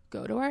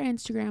 go to our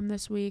Instagram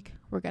this week.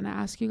 We're going to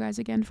ask you guys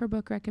again for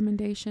book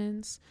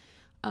recommendations.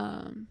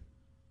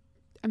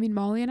 I mean,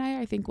 Molly and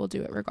I think we'll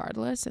do it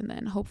regardless. And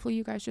then hopefully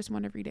you guys just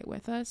want to read it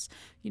with us.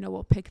 You know,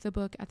 we'll pick the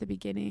book at the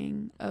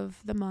beginning of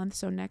the month.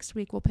 So next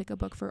week we'll pick a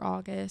book for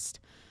August,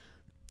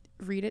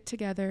 read it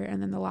together,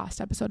 and then the last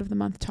episode of the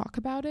month talk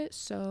about it.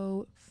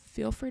 So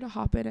feel free to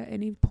hop in at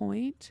any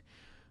point.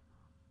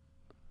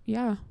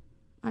 Yeah,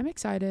 I'm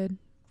excited.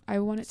 I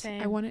want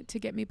it to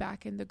get me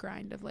back in the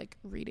grind of, like,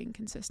 reading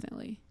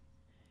consistently.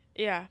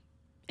 Yeah.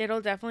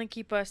 It'll definitely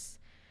keep us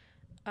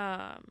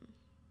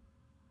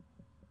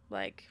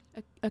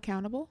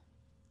accountable?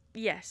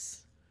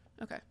 Yes.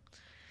 Okay.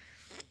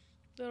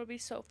 That'll be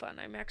so fun.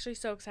 I'm actually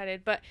so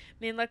excited. But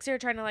me and Lexi are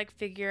trying to, like,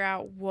 figure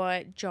out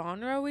what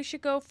genre we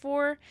should go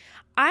for.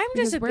 I'm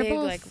just a big,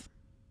 like,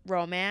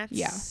 romance.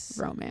 Yeah,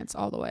 romance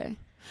all the way.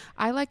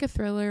 I like a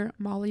thriller.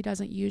 Molly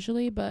doesn't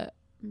usually, but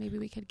maybe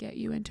we could get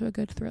you into a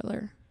good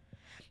thriller.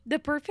 The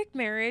Perfect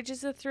Marriage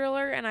is a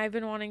thriller, and I've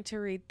been wanting to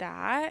read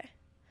that.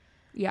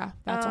 Yeah,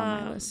 that's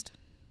on my list.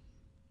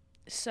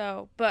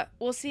 So, but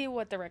we'll see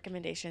what the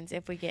recommendations,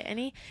 if we get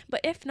any.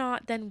 But if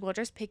not, then we're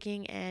just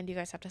picking and you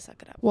guys have to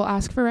suck it up. We'll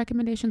ask for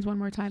recommendations one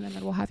more time and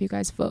then we'll have you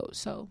guys vote.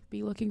 So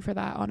be looking for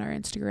that on our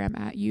Instagram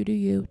at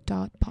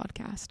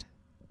youdou.podcast.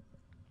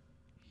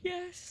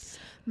 Yes.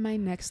 My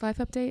next life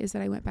update is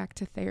that I went back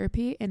to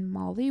therapy, and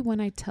Molly, when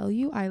I tell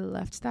you I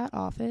left that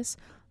office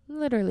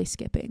literally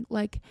skipping.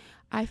 Like,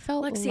 I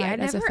felt Lexi,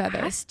 light as a feather. I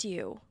never asked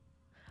you.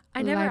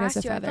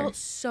 I felt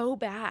so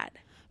bad.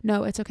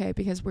 No, it's okay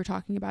because we're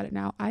talking about it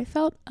now. I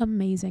felt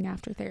amazing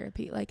after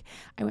therapy. Like,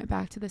 I went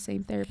back to the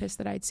same therapist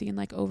that I'd seen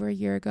like over a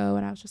year ago,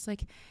 and I was just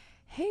like,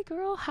 hey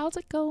girl, how's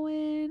it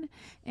going?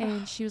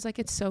 And she was like,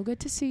 it's so good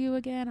to see you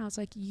again. I was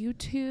like, you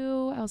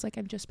too. I was like,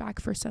 I'm just back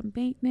for some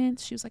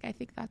maintenance. She was like, I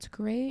think that's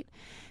great.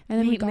 And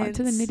then we got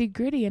into the nitty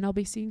gritty, and I'll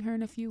be seeing her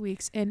in a few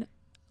weeks. And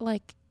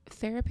like,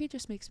 therapy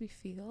just makes me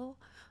feel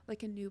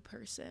like a new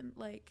person.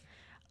 Like,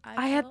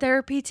 I had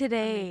therapy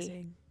today.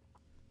 Amazing.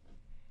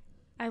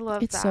 I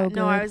love it's that. So good.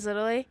 No, I was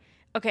literally,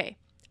 okay,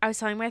 I was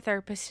telling my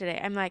therapist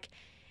today, I'm like,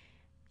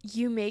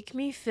 you make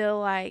me feel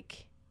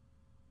like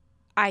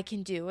I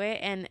can do it.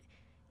 And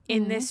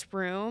in this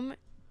room,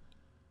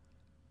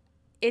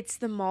 it's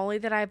the Molly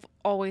that I've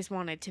always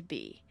wanted to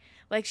be.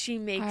 Like, she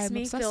makes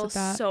me feel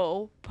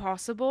so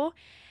possible.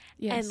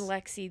 Yes. And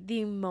Lexi,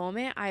 the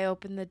moment I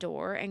open the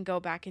door and go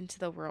back into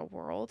the real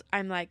world,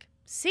 I'm like,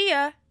 see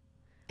ya.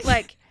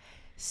 Like,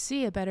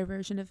 see a better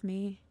version of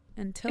me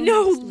until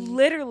no,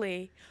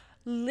 literally,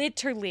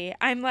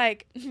 I'm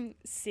like,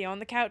 see you on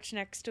the couch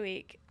next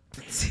week.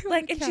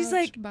 Like, and she's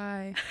like,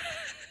 bye.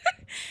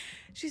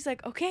 She's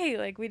like, okay,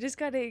 like, we just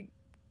gotta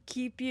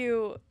keep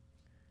you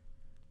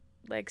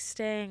like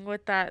staying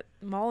with that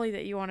Molly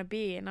that you want to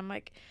be. And I'm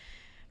like,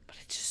 but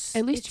it's just,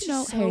 at least you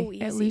know, so hey,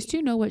 at least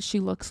you know what she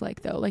looks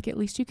like though. Like, at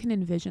least you can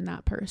envision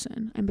that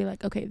person and be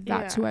like, okay,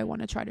 that's who I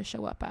want to try to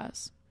show up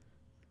as.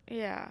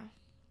 Yeah.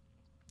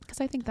 Because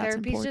I think that's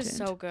Therapy's important. Just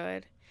so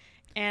good.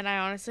 And I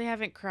honestly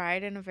haven't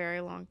cried in a very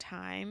long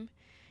time.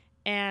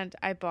 And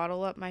I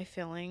bottle up my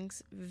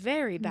feelings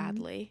very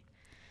badly.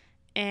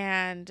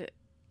 And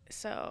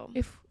so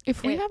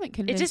if we haven't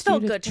convinced just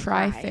felt you to good to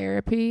try cry.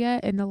 therapy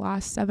yet in the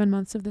last 7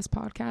 months of this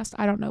podcast,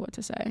 I don't know what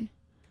to say.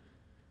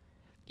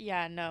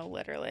 Yeah, no,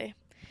 literally.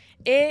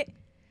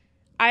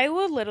 I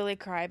will literally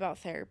cry about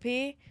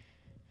therapy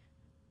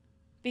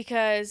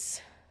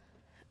because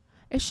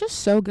it's just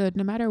so good.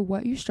 No matter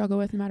what you struggle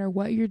with, no matter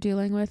what you're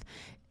dealing with,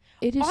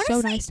 it is honestly,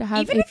 so nice to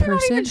have a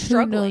person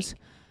who knows.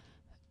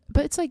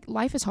 But it's like,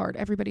 life is hard.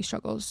 Everybody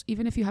struggles.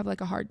 Even if you have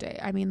like a hard day.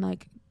 I mean,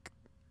 like,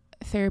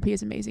 therapy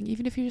is amazing.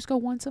 Even if you just go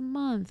once a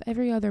month,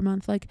 every other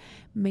month, like,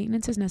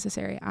 maintenance is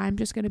necessary. I'm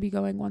just going to be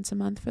going once a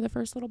month for the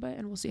first little bit,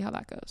 and we'll see how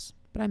that goes.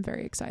 But I'm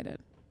very excited.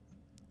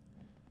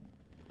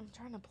 I'm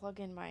trying to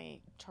plug in my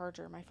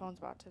charger. My phone's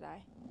about to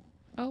die.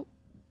 Oh,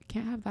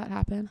 can't have that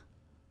happen.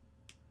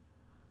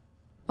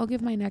 I'll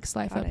give my next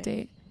life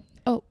update.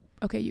 Oh,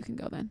 okay, you can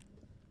go then.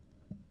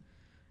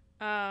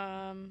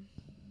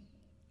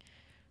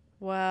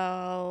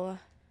 Well,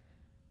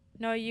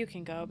 no, you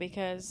can go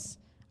because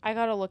I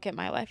gotta look at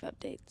my life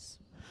updates.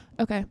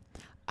 Okay.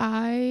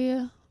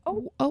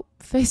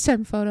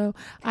 FaceTime photo.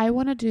 I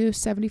want to do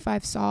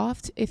 75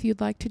 soft. If you'd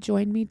like to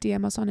join me,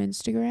 DM us on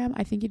Instagram.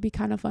 I think it'd be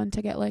kind of fun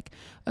to get like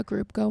a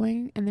group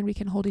going, and then we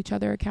can hold each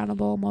other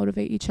accountable,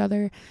 motivate each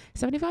other.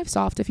 75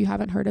 soft, if you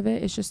haven't heard of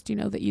it, is just, you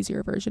know, the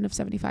easier version of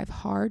 75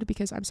 hard,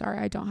 because I'm sorry,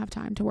 I don't have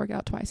time to work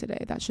out twice a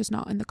day. That's just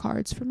not in the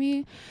cards for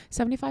me.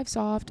 75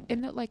 soft,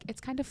 and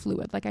it's kind of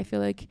fluid. Like, I feel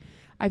like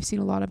I've seen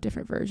a lot of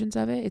different versions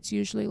of it. It's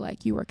usually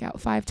like you work out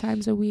 5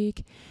 times a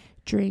week,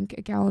 drink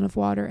a gallon of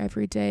water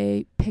every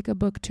day, pick a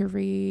book to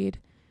read,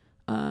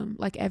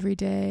 like every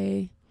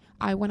day.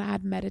 I want to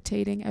add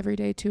meditating every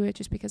day to it,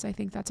 just because I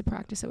think that's a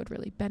practice that would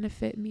really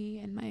benefit me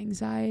and my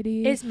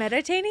anxiety. Is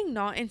meditating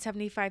not in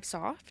 75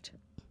 soft?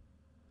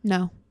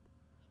 No,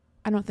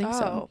 I don't think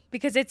so.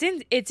 Because it's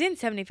in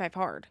 75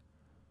 hard.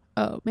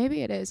 Oh,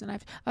 maybe it is. And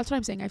that's what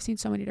I'm saying. I've seen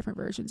so many different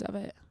versions of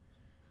it,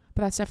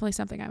 but that's definitely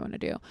something I want to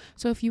do.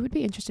 So if you would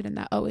be interested in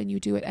that, and you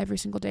do it every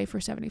single day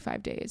for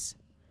 75 days.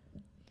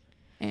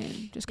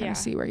 And just kind of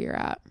see where you're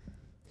at.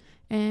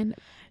 And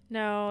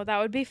no, that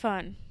would be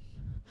fun.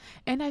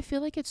 And I feel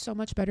like it's so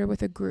much better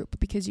with a group,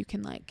 because you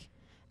can like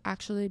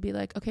actually be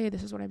like, okay,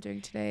 this is what I'm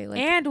doing today. Like,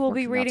 and we'll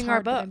be reading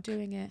our book. I'm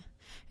doing it.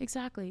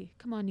 Exactly.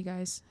 Come on, you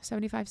guys.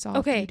 75 soft.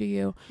 Okay. You do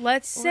you.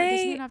 Let's say it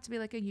doesn't even have to be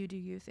like a you do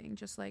you thing.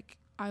 Just like,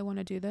 I want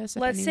to do this.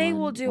 If let's say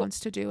we'll do wants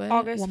to do it.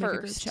 August we'll 1st. Make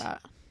a group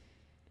chat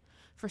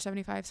for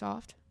 75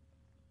 soft.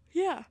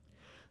 Yeah.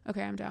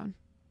 Okay, I'm down.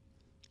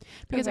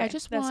 Because I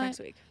just want. That's next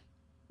week.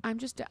 I'm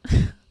just down.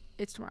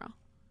 It's tomorrow.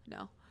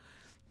 No.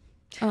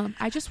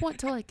 I just want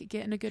to like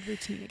get in a good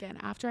routine again.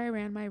 After I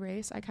ran my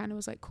race, I kind of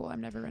was like, cool, I'm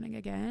never running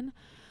again.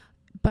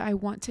 But I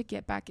want to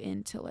get back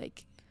into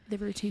like the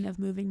routine of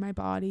moving my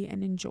body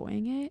and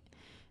enjoying it.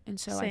 And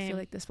so I feel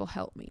like this will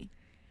help me.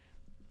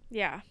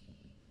 Yeah,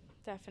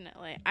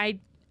 definitely.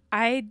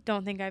 I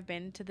don't think I've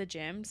been to the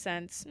gym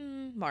since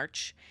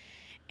March.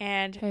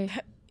 And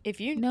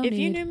if you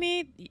knew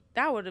me,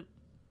 that would have,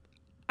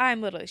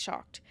 I'm literally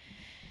shocked.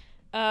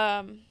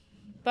 But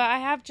I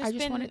have I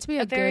just want it to be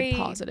a good,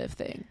 positive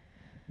thing.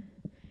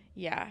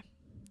 Yeah.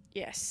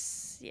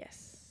 Yes.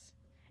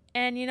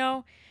 And, you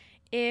know,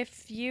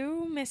 if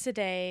you miss a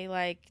day,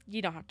 like,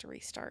 you don't have to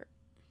restart.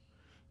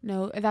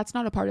 No, that's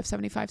not a part of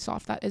 75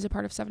 soft. That is a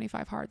part of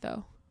 75 hard,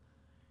 though.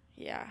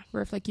 Yeah.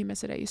 Where if, like, you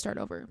miss a day, you start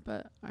over.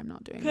 But I'm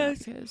not doing that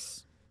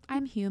because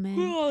I'm human.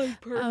 We're only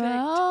perfect. I'm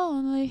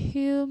only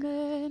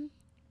human.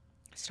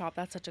 Stop.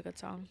 That's such a good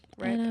song.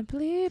 Right? And I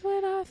bleed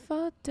when I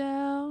fall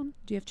down.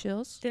 Do you have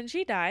chills? Didn't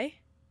she die?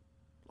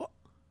 Oh.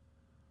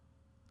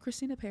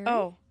 Christina Perri?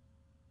 Oh.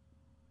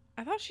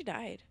 I thought she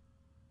died.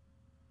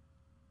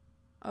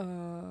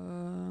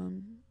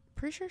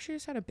 Pretty sure she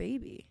just had a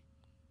baby.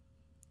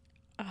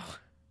 Oh.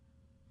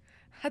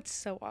 That's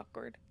so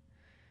awkward.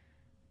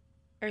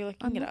 Are you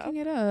looking it up? I'm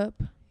looking it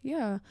up.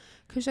 Yeah.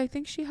 Because I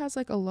think she has,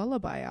 like, a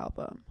lullaby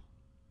album.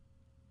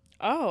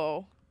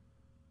 Oh.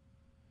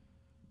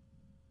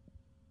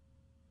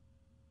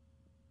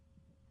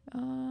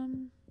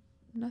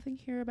 Nothing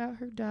here about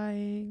her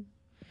dying.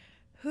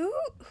 Who's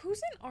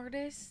an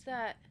artist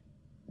that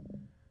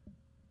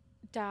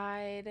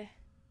died?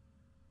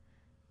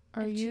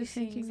 Are you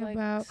thinking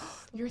about...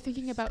 You're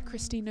thinking about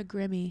Christina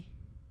Grimmie.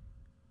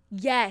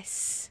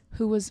 Yes.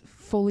 Who was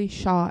fully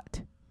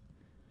shot.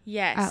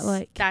 Yes. At,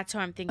 like, that's who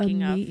I'm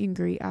thinking a of. meet and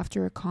greet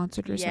after a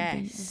concert or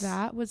something.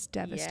 That was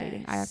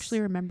devastating. I actually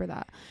remember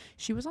that.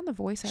 She was on The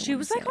Voice, She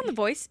was, like, on The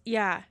Voice?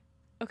 Yeah.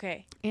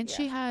 Okay. And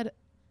she had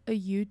a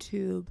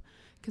YouTube...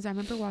 Because I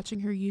remember watching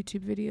her YouTube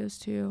videos,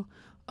 too.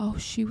 Oh,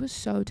 she was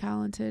so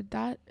talented.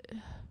 That...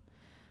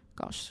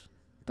 Gosh.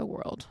 The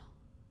world.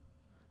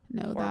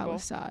 No, horrible. That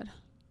was sad.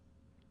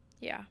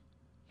 Yeah.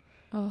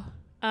 Oh,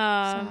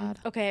 sad.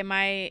 Okay,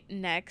 my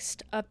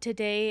next up to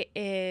date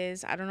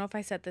is... I don't know if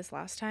I said this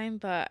last time,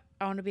 but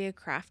I want to be a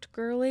craft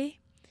girly.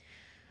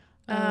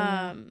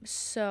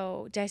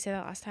 So, did I say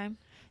that last time?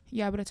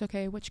 Yeah, but it's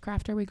okay. Which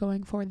craft are we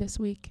going for this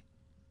week?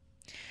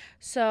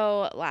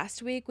 So,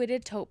 last week we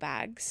did tote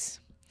bags.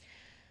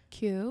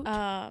 Cute.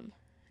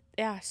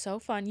 Yeah, so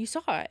fun. You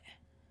saw it.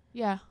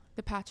 Yeah,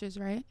 the patches,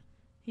 right?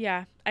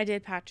 Yeah, I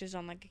did patches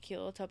on, like, a cute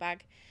little tote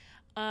bag.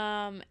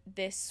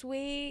 This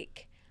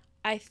week,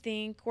 I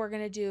think we're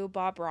gonna do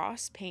Bob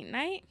Ross paint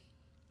night.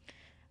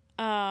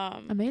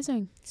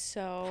 Amazing.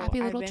 So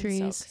happy little I've been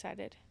trees. so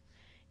excited.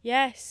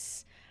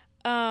 Yes.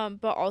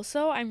 But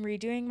also I'm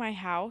redoing my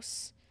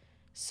house.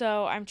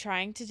 So I'm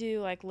trying to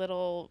do, like,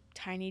 little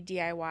tiny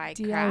DIYs.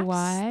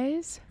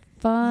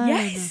 Fun.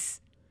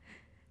 Yes.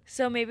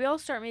 So maybe I'll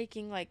start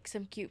making, like,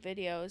 some cute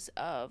videos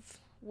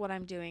of what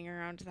I'm doing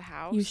around the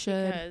house. You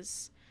should.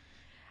 Because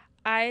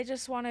I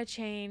just want to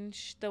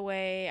change the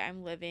way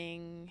I'm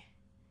living,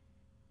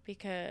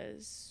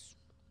 because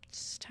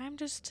it's time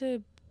just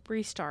to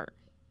restart.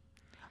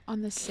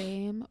 On the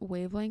same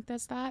wavelength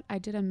as that, I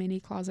did a mini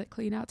closet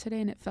clean out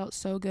today, and it felt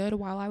so good.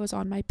 While I was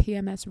on my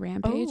PMS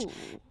rampage,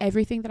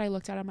 everything that I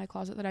looked at in my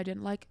closet that I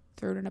didn't like,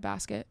 threw it in a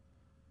basket.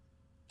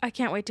 I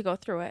can't wait to go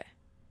through it.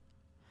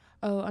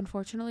 Oh,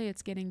 unfortunately,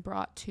 it's getting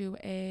brought to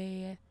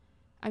okay,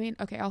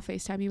 I'll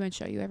FaceTime you and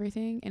show you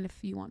everything. And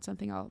if you want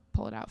something, I'll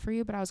pull it out for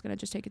you. But I was going to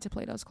just take it to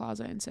Plato's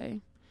Closet and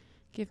say,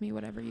 give me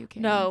whatever you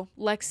can. No,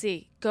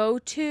 Lexi, go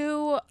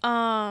to,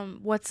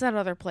 what's that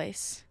other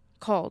place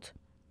called?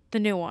 The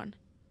new one.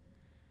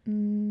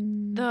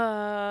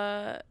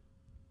 The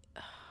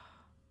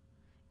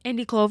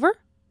Indie Clover?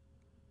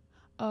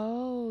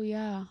 Oh,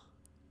 yeah.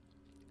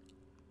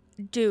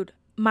 Dude,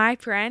 my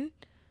friend,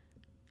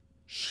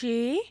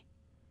 she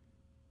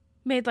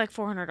made like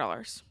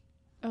 $400.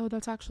 Oh,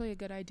 that's actually a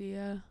good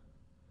idea.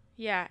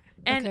 Yeah.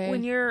 And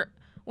when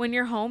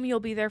you're home, you'll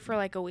be there for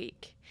like a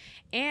week.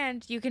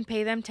 And you can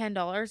pay them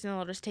 $10 and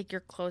they'll just take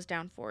your clothes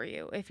down for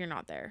you if you're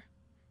not there.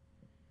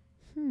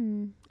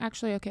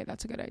 Actually, okay,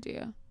 that's a good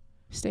idea.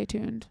 Stay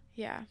tuned.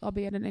 Yeah. I'll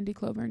be at an Indie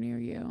Clover near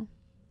you.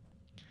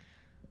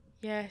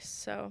 Yes,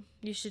 so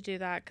you should do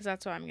that because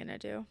that's what I'm going to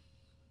do.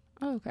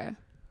 Oh, okay.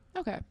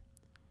 Okay.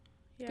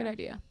 Yeah. Good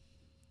idea.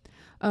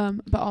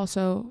 But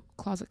also,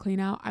 closet clean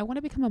out. I want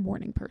to become a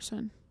morning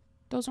person.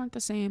 Those aren't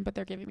the same, but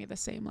they're giving me the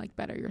same, like,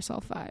 better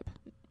yourself vibe.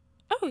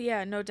 Oh,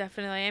 yeah. No,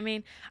 definitely. I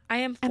mean, I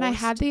am forced. And I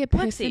had the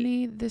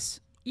epiphany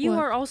You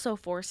are also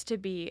forced to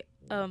be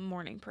a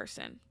morning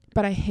person.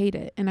 But I hate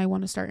it, and I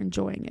want to start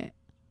enjoying it.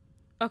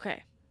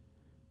 Okay.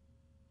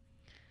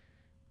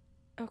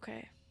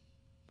 Okay.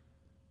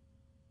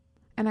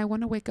 And I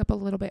want to wake up a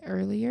little bit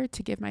earlier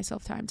to give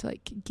myself time to,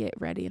 like, get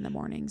ready in the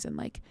mornings and,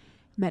 like,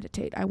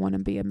 meditate. I want to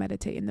be a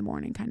meditate in the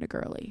morning kind of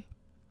girly.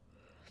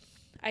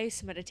 I used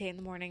to meditate in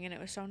the morning, and it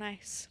was so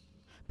nice.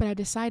 But I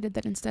decided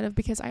that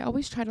because I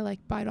always try to,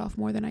 like, bite off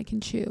more than I can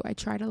chew. I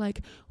try to,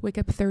 like, wake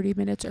up 30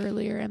 minutes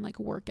earlier and, like,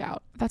 work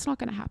out. That's not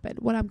going to happen.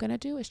 What I'm going to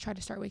do is try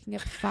to start waking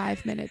up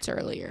 5 minutes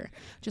earlier.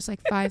 Just, like,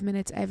 5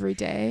 minutes every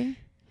day.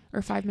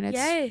 Or 5 minutes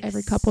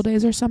every couple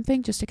days or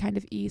something, just to kind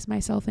of ease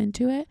myself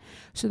into it,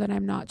 so that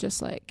I'm not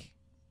just like,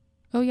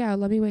 oh yeah,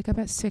 let me wake up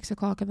at 6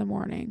 o'clock in the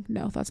morning.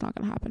 No, that's not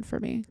going to happen for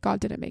me. God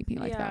didn't make me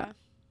like that.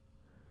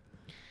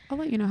 I'll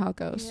let you know how it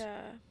goes.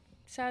 Yeah.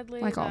 Sadly,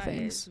 like all that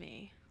things. is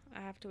me.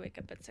 I have to wake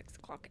up at 6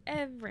 o'clock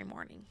every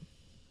morning.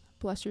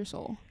 Bless your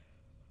soul.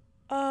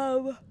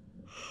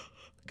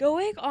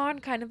 Going on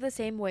kind of the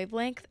same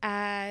wavelength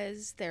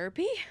as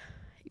therapy.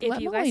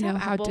 Let Molly know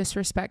how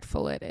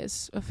disrespectful it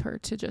is of her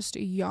to just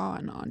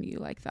yawn on you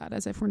like that,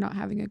 as if we're not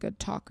having a good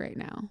talk right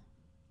now.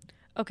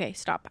 Okay,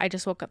 stop. I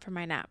just woke up from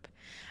my nap.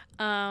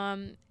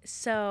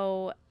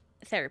 So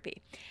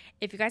therapy.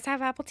 If you guys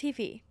have Apple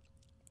TV,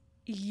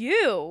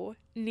 you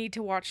need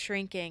to watch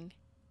Shrinking.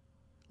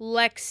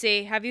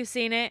 Lexi, have you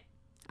seen it?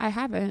 I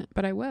haven't,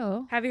 but I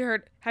will. Have you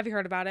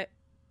heard about it?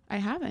 I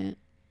haven't.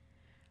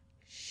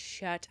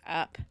 Shut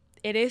up.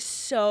 It is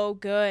so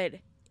good.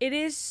 It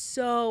is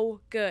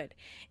so good.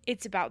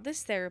 It's about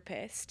this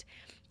therapist,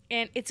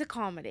 and it's a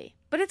comedy,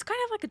 but it's kind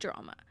of like a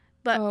drama.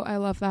 But oh, I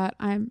love that.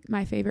 I'm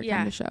my favorite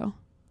kind of show.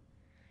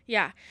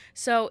 Yeah.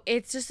 So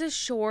it's just a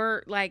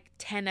short, like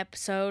 10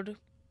 episode.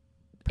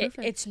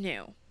 It's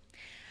new.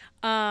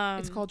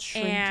 It's called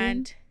Shrinking.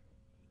 And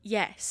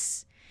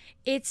yes,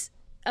 it's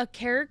a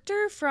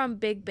character from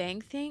Big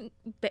Bang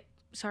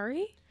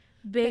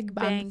Big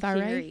Bang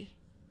Theory.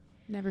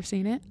 Never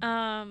seen it.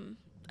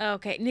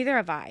 Okay, neither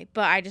have I,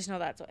 but I just know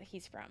that's what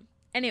he's from.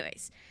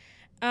 Anyways,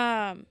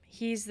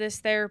 he's this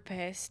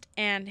therapist,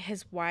 and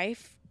his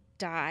wife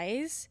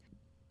dies.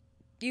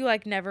 You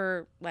like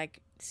never like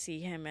see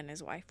him and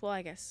his wife. Well,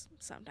 I guess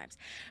sometimes,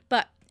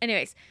 but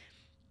anyways,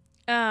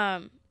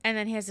 and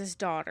then he has this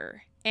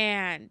daughter,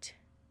 and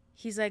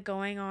he's like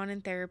going on in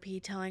therapy,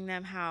 telling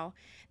them how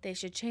they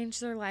should change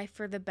their life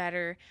for the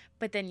better.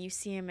 But then you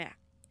see him at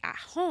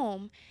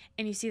home,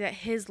 and you see that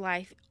his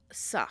life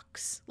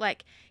sucks.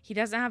 Like, he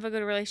doesn't have a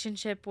good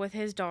relationship with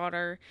his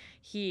daughter.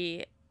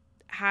 He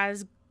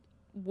has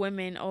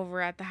women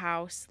over at the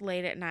house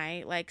late at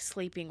night, like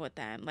sleeping with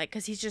them, like,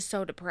 because he's just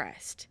so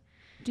depressed.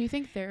 Do you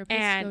think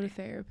therapists go to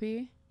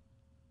therapy?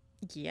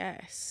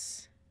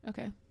 Yes.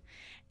 Okay.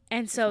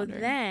 And so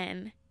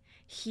then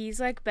he's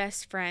like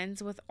best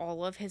friends with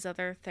all of his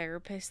other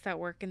therapists that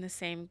work in the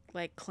same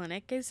like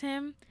clinic as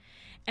him,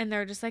 and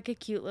they're just like a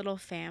cute little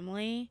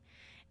family.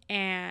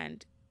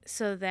 And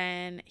so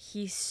then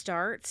he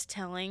starts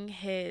telling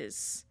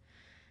his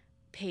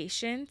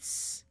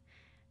patients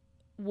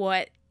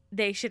what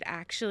they should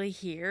actually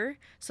hear.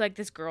 So like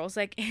this girl's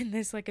like in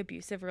this like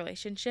abusive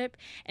relationship,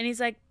 and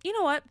he's like, you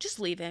know what, just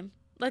leave him.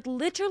 Like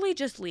literally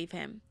just leave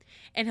him,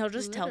 and he'll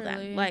just tell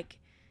them like,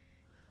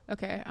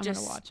 okay, I'm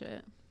gonna watch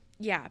it.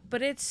 Yeah,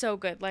 but it's so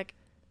good. Like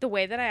the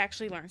way that I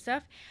actually learn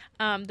stuff,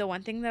 the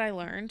one thing that I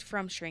learned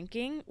from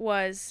Shrinking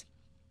was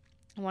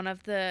one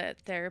of the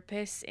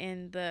therapists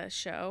in the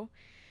show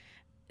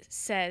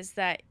says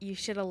that you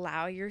should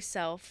allow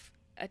yourself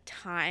a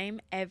time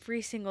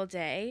every single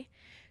day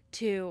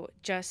to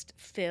just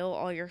feel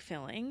all your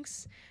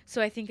feelings.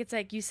 So I think it's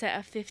like you set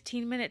a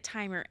 15-minute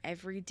timer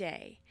every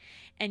day,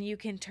 and you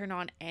can turn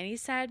on any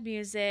sad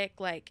music,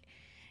 like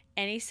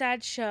any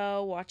sad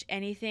show, watch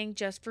anything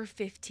just for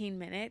 15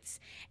 minutes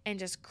and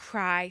just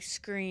cry,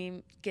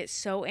 scream, get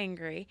so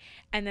angry.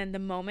 And then the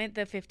moment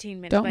the 15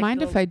 minutes, don't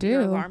mind if I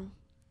do. Alarm,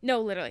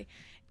 no, literally,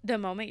 the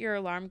moment your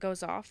alarm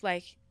goes off,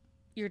 like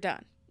you're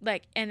done.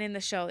 Like, and in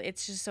the show,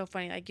 it's just so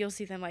funny. Like, you'll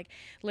see them like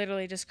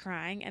literally just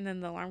crying, and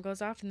then the alarm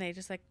goes off, and they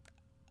just like,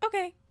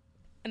 okay,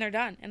 and they're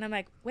done. And I'm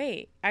like,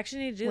 wait, I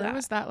actually need to do that. Where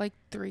was that like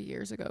 3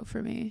 years ago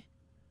for me?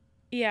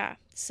 Yeah,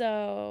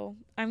 so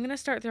I'm going to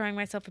start throwing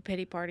myself a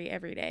pity party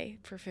every day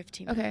for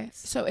 15 minutes. Okay,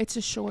 so it's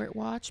a short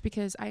watch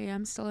because I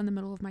am still in the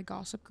middle of my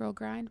Gossip Girl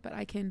grind, but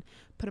I can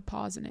put a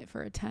pause in it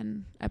for a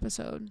 10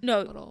 episode.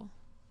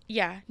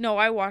 Yeah, no,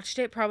 I watched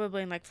it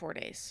probably in like 4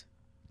 days.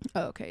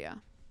 Oh, okay, yeah.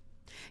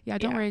 Yeah,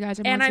 don't worry, guys.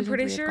 I'm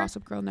pretty sure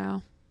Gossip Girl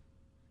now.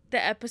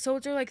 The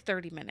episodes are like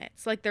 30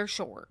 minutes. Like, they're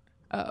short.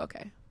 Oh,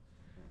 okay.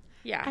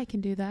 Yeah. I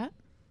can do that.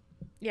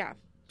 Yeah.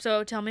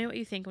 So tell me what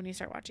you think when you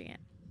start watching it.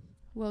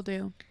 Will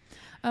do.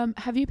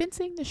 Have you been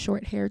seeing the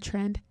short hair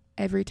trend?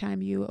 Every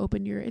time you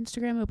open your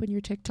Instagram, open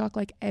your TikTok,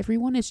 like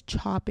everyone is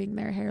chopping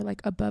their hair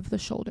like above the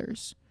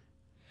shoulders.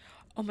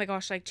 Oh my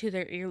gosh, like to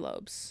their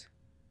earlobes.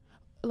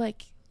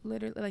 Like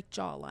literally like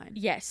jawline.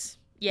 Yes.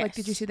 Yes. Like,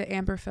 did you see that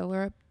Amber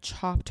Fillerup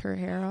chopped her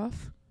hair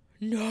off?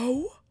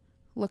 No.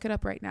 Look it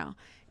up right now.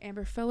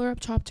 Amber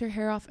Fillerup chopped her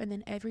hair off, and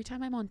then every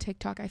time I'm on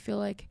TikTok, I feel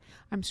like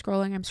I'm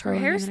scrolling, her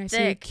hair's and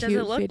then I thick. see a cute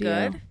Does it look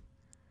video. Good?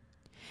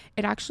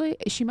 It actually,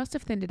 she must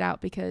have thinned it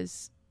out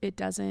because it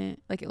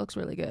doesn't, like, it looks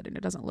really good, and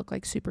it doesn't look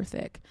like super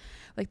thick.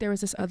 Like, there was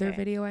this other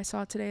video I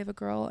saw today of a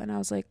girl, and I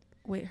was like,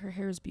 wait, her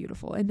hair is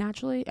beautiful. And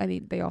naturally, I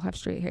mean, they all have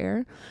straight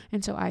hair,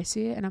 and so I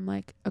see it, and I'm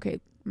like,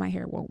 okay, my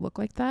hair won't look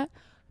like that,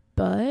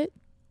 but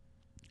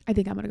I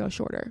think I'm gonna go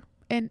shorter.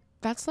 And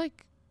that's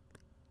like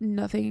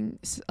nothing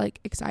like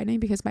exciting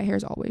because my hair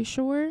is always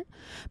short,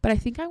 but I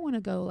think I want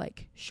to go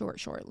like short.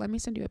 Let me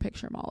send you a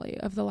picture, Molly,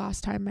 of the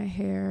last time my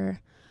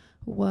hair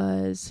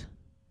was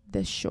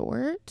this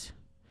short,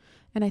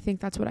 and I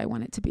think that's what I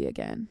want it to be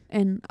again.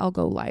 And I'll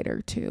go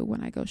lighter too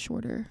when I go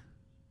shorter.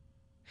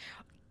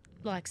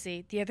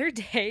 Lexi, the other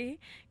day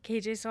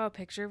KJ saw a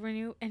picture of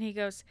you, and he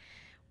goes,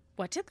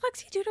 what did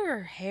Lexi do to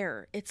her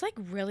hair? It's like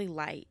really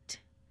light.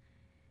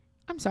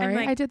 I'm sorry.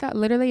 like, I did that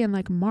literally in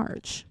like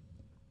March.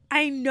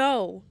 I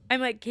know.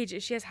 I'm like,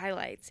 KJ, she has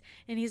highlights.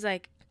 And he's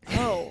like,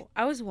 oh,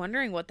 I was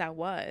wondering what that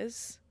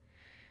was.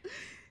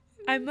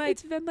 I'm like,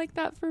 it's been like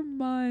that for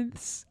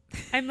months.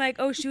 I'm like,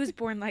 oh, she was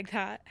born like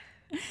that.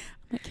 I'm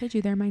like,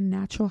 KJ, they're my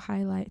natural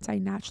highlights. I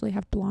naturally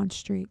have blonde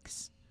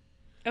streaks.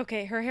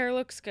 Okay, her hair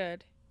looks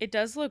good. It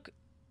does look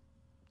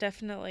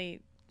definitely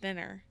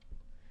thinner.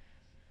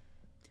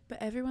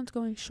 But everyone's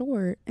going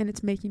short, and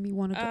it's making me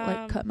want to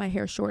like cut my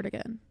hair short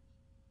again.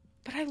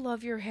 But I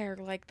love your hair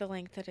like the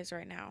length it is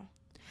right now.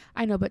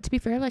 I know, but to be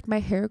fair, like my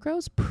hair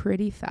grows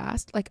pretty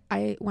fast. Like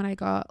when I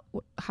got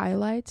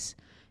highlights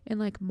in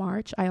like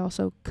March, I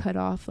also cut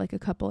off like a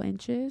couple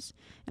inches,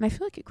 and I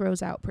feel like it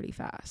grows out pretty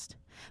fast.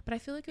 But I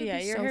feel like it would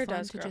be your so hair fun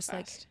does to grow just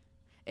fast.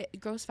 like it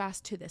grows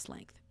fast to this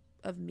length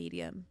of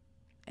medium,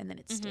 and then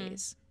it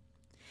stays.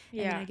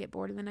 Yeah. And then I get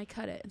bored, and then I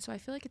cut it. And so I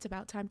feel like it's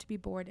about time to be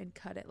bored and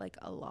cut it like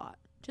a lot,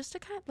 just to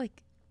kind of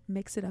like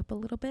mix it up a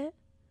little bit.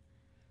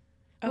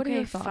 What are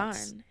your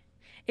thoughts? Fun.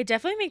 It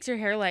definitely makes your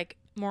hair like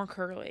more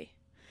curly.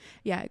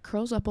 Yeah, it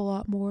curls up a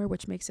lot more,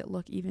 which makes it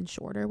look even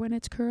shorter when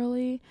it's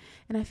curly.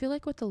 And I feel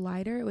like with the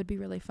lighter, it would be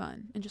really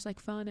fun and just like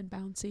fun and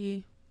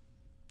bouncy.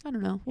 I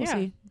don't know. We'll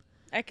see.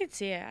 I could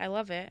see it. I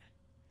love it.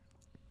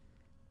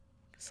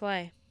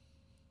 Slay.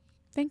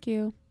 Thank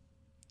you.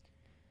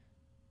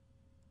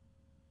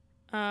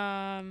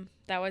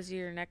 That was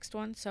your next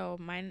one, so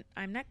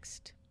I'm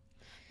next.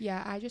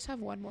 Yeah, I just have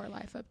one more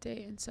life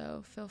update, and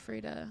so feel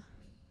free to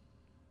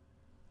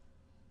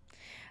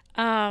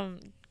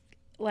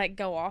like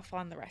go off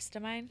on the rest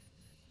of mine.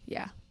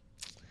 Yeah.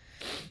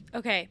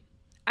 Okay.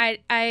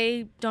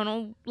 I don't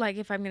know like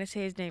if I'm gonna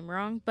say his name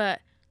wrong,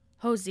 but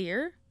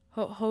Hozier?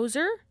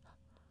 Hoser?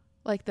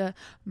 Like the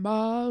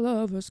my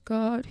lover's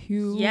got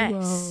you.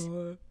 Yes.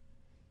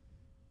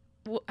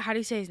 How do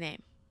you say his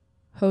name?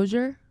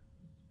 Hosier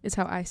is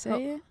how I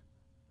say it.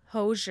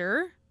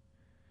 Hosier?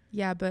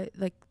 Yeah, but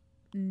like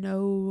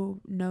no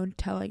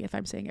telling if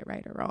I'm saying it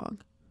right or wrong.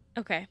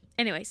 Okay.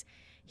 Anyways,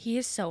 he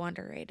is so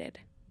underrated.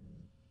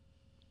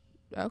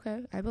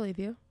 Okay, I believe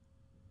you.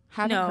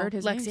 Haven't heard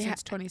his name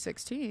since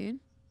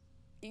 2016.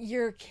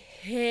 You're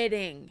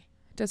kidding.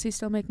 Does he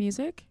still make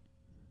music?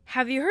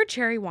 Have you heard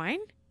Cherry Wine?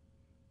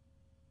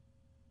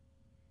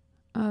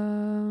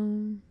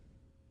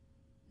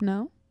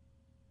 No.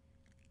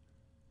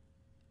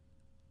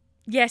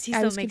 Yes, he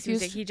still makes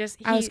music.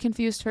 I was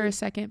confused for a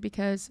second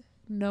because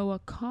Noah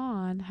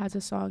Kahan has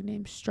a song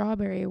named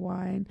Strawberry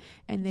Wine,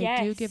 and they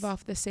do give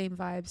off the same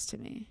vibes to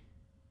me.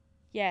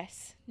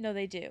 Yes. No,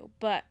 they do.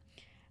 But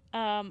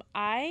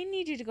I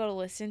need you to go to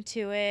listen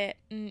to it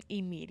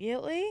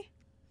immediately.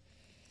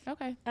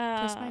 Okay.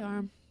 Twist my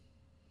arm.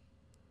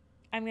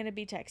 I'm going to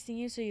be texting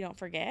you so you don't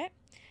forget.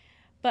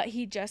 But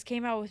he just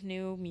came out with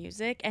new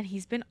music, and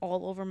he's been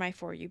all over my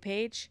For You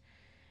page.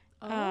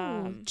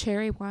 Oh,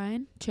 Cherry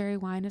Wine. Cherry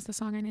Wine is the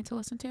song I need to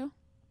listen to?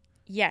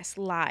 Yes,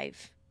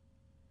 live.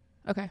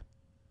 Okay.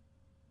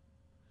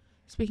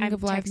 Speaking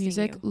of live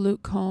music,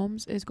 Luke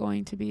Combs is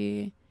going to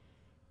be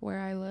where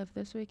I live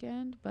this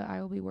weekend, but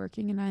I will be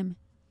working, and I'm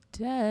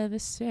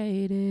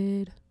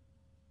devastated.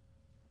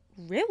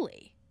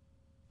 Really?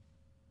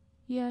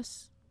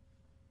 Yes.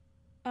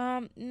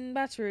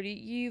 That's Rudy.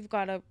 You've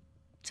got to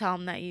tell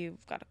him that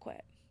you've got to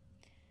quit.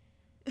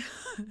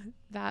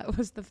 That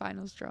was the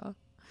final straw.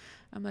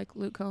 I'm like,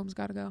 Luke Combs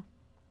gotta go.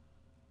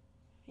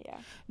 Yeah.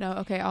 No,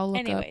 okay, I'll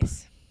look up.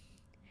 Anyways,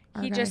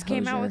 he just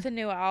came out Hosier. with a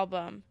new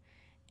album,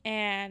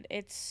 and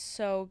it's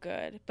so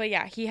good. But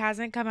yeah, he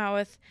hasn't come out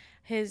with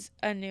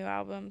a new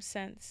album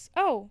since.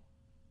 Oh.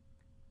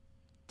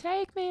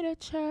 Take me to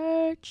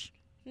church.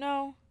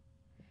 No.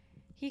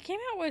 He came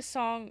out with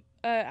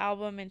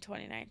album in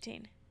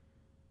 2019.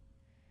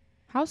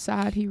 How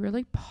sad. He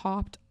really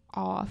popped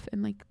off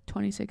in like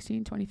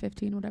 2016,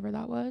 2015, whatever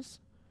that was.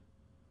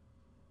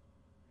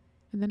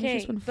 And then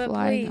it's just been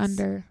flying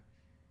under.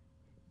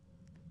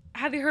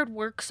 Have you heard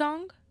Work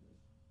Song?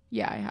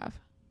 Yeah, I have.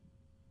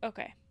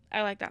 Okay.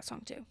 I like that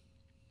song too.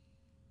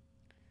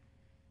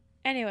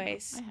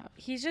 Anyways,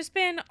 he's just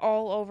been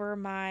all over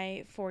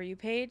my For You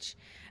page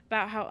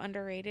about how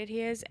underrated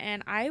he is,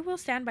 and I will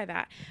stand by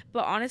that.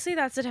 But honestly,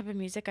 that's the type of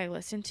music I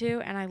listen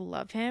to, and I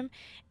love him.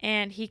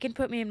 And he can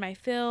put me in my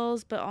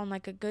feels, but on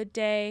like a good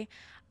day,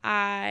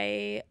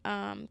 I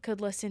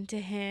could listen to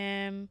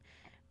him.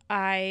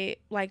 I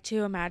like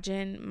to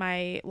imagine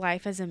my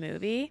life as a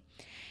movie,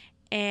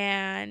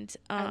 and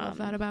I love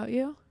that about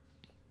you.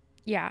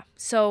 Yeah,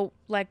 so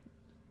like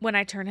when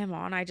I turn him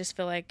on, I just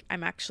feel like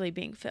I'm actually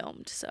being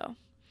filmed. So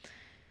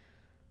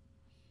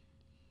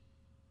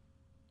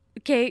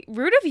okay,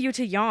 rude of you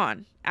to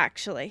yawn.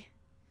 Actually,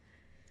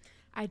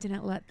 I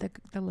didn't let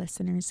the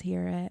listeners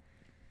hear it.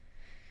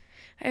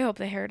 I hope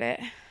they heard it.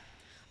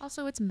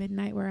 Also, it's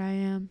midnight where I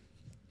am.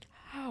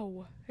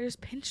 Ow! I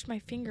just pinched my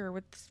finger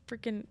with this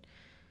freaking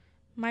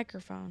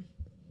microphone.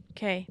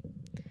 Okay.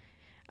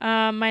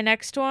 My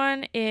next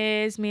one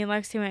is me and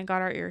Lexi went and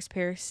got our ears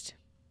pierced.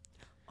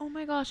 Oh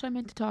my gosh, I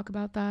meant to talk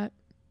about that.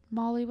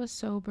 Molly was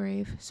so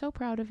brave. So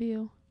proud of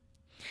you.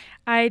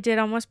 I did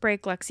almost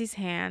break Lexi's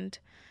hand.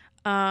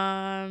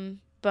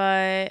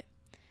 But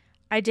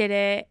I did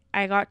it.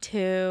 I got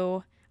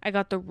two. I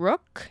got the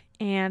Rook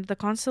and the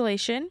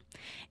Constellation,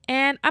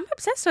 and I'm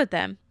obsessed with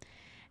them.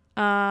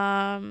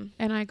 And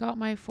I got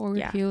my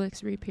forward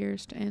helix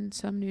re-pierced and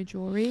some new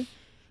jewelry.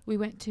 We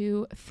went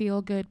to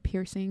Feel Good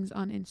Piercings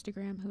on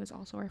Instagram, who is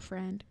also our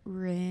friend,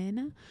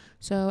 Rin.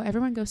 So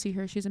everyone go see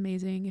her. She's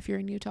amazing if you're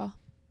in Utah.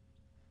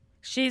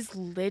 She's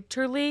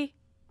literally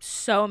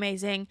so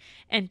amazing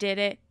and did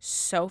it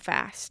so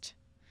fast.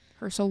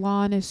 Her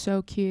salon is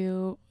so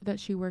cute that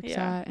she works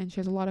at, and she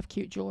has a lot of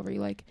cute jewelry.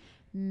 Like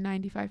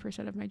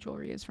 95% of my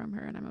jewelry is from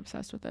her, and I'm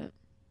obsessed with it.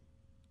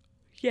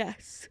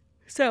 Yes.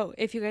 So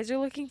if you guys are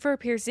looking for a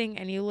piercing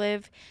and you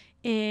live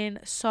in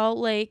Salt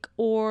Lake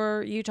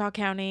or Utah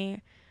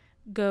County,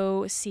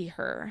 go see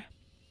her.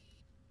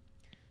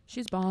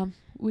 She's bomb.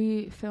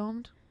 We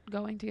filmed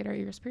going to get our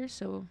ears pierced,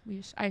 so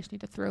I just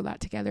need to throw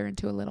that together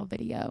into a little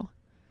video.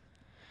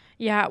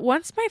 Yeah,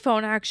 once my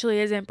phone actually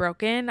isn't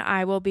broken,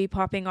 I will be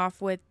popping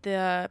off with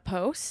the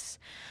posts.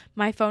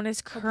 My phone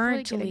is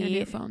currently getting a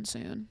new phone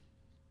soon.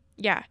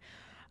 Yeah.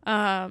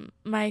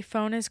 My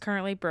phone is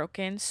currently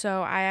broken,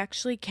 so I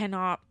actually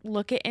cannot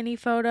look at any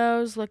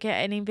photos, look at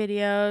any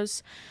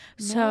videos.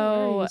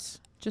 No worries.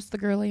 Just the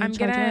girly in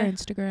charge of our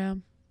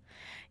Instagram.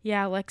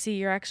 Yeah, Lexi,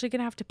 you're actually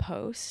gonna have to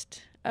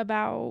post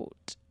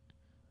about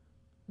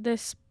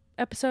this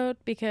episode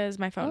because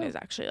my phone is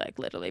actually like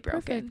literally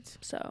broken. Perfect.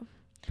 So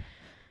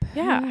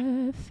yeah.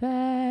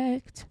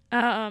 Perfect.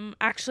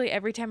 Actually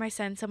every time I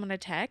send someone a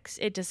text,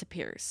 it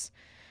disappears.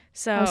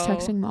 So I was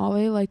texting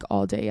Molly like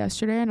all day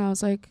yesterday, and I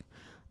was like,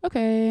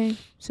 okay,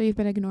 so you've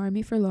been ignoring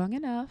me for long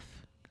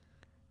enough.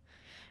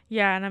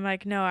 Yeah, and I'm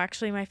like, no,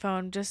 actually my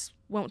phone just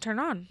won't turn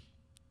on.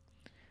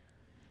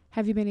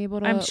 Have you been able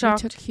to? I'm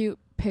shocked. We took cute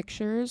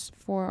pictures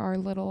for our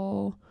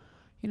little,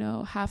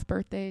 half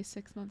birthday,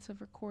 6 months of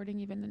recording,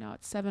 even though now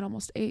it's 7,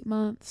 almost 8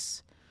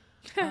 months.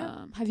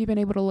 Have you been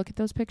able to look at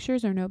those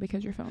pictures, or no,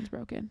 because your phone's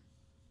broken?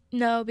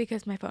 No,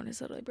 because my phone is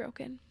literally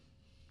broken.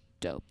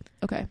 Dope.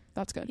 Okay,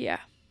 that's good. Yeah.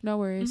 No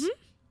worries. Mm-hmm.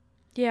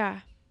 Yeah.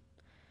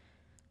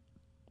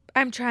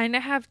 I'm trying to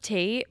have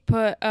Tate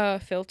put a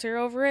filter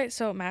over it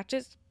so it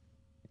matches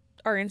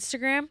our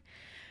Instagram,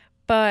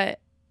 but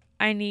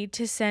I need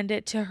to send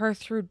it to her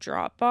through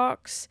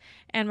Dropbox,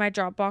 and my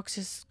Dropbox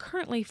is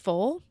currently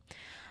full.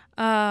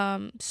 So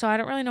I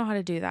don't really know how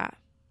to do that.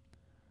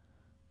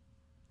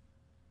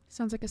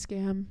 Sounds like a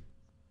scam,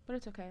 but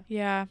it's okay.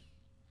 Yeah.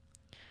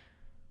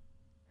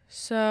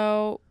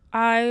 So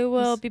I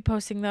will be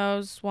posting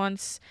those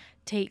once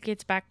Tate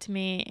gets back to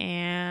me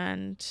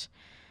and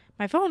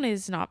my phone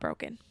is not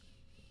broken.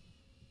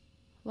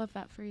 Love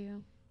that for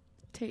you.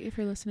 Tate, if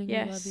you're listening,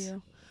 yes. I love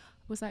you.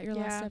 Was that your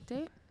last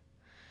update?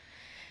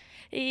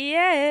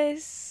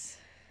 Yes.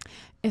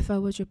 If I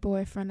was your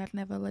boyfriend, I'd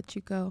never let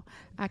you go.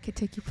 I could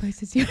take you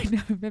places you had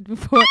never been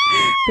before.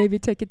 Baby,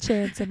 take a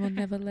chance and we'll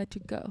never let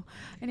you go.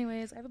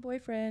 Anyways, I have a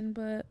boyfriend,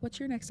 but what's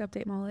your next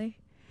update, Molly?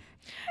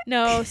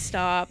 No,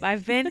 stop.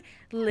 I've been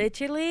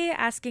literally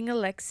asking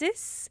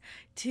Alexis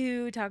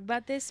to talk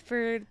about this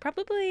for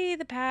probably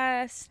the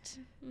past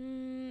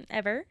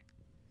ever.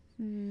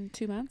 2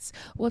 months.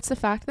 Well, it's the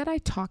fact that I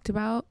talked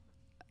about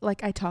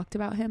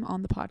him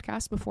on the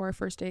podcast before our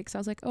first date, because I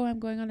was like, oh, I'm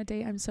going on a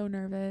date. I'm so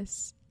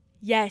nervous.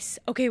 Yes.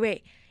 Okay,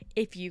 wait.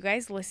 If you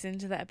guys listened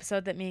to the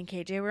episode that me and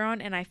KJ were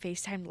on and I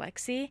FaceTimed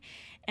Lexi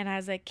and I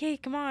was like, hey,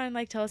 come on,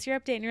 like, tell us your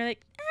update. And you're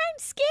like, I'm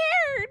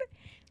scared.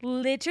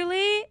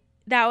 Literally,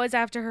 that was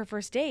after her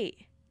first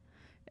date.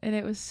 And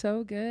it was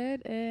so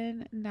good.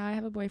 And now I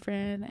have a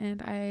boyfriend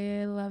and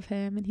I love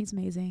him and he's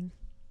amazing.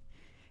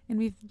 And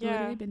we've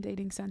literally been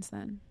dating since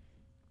then.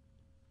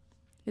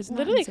 Isn't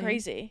that insane?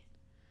 Crazy.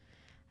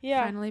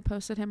 Yeah. Finally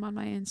posted him on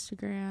my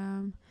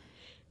Instagram.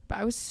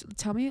 But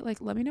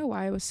let me know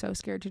why I was so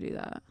scared to do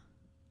that.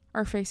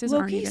 Our faces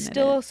aren't even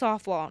still a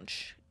soft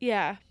launch.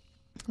 Yeah.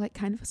 Like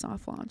kind of a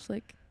soft launch.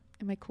 Like,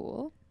 am I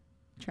cool?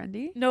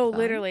 Trendy? No, fun?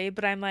 Literally.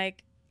 But I'm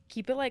like,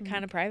 keep it like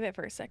kind of private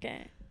for a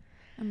second.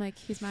 I'm like,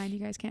 he's mine. You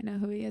guys can't know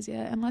who he is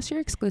yet. Unless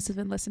you're exclusive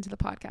and listen to the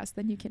podcast,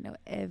 then you can know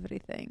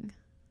everything.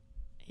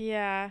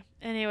 Yeah.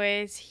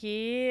 Anyways,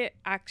 he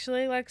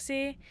actually,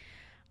 Lexi,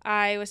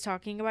 I was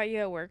talking about you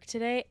at work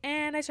today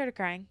and I started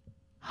crying.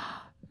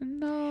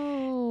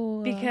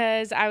 No.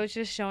 Because I was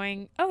just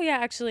showing,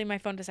 actually my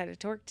phone decided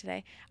to work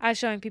today. I was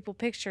showing people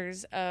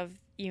pictures of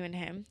you and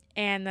him.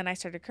 And then I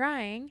started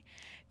crying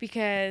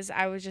because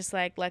I was just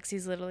like,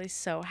 Lexi's literally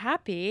so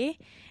happy.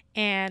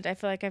 And I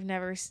feel like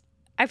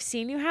I've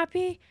seen you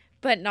happy,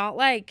 but not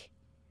like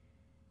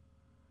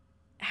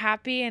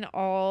happy in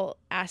all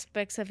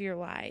aspects of your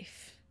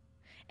life.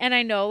 And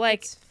I know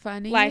like it's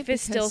funny life is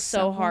still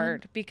so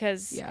hard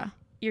because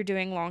you're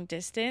doing long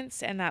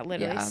distance and that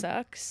literally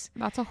sucks.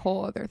 That's a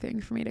whole other thing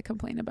for me to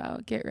complain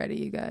about. Get ready,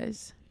 you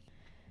guys.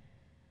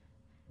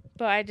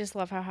 But I just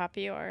love how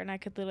happy you are and I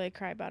could literally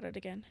cry about it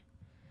again.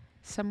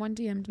 Someone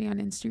DM'd me on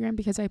Instagram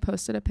because I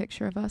posted a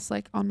picture of us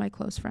like on my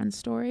close friend's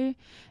story,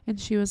 and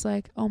she was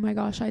like, oh my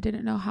gosh, I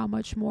didn't know how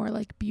much more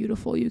like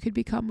beautiful you could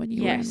become when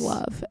you were in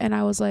love. And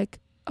I was like,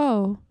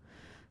 oh,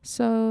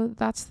 so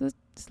that's the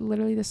it's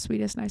literally the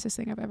sweetest, nicest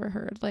thing I've ever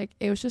heard. Like,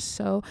 it was just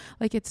so,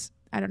 like, it's,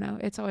 I don't know,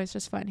 it's always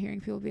just fun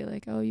hearing people be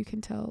like, oh, you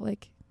can tell,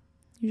 like,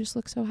 you just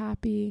look so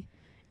happy.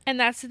 And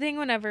that's the thing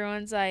when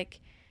everyone's like,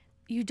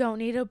 you don't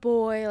need a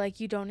boy, like,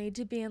 you don't need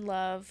to be in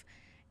love.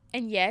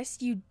 And yes,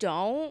 you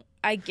don't.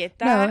 I get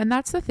that. No, and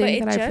that's the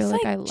thing that I feel just,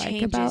 like I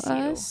like about you.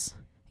 us.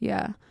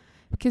 Yeah.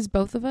 Because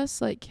both of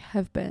us, like,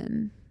 have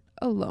been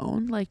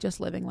alone, like, just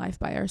living life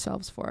by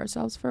ourselves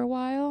for a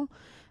while.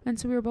 And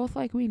so we were both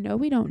like, we know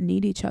we don't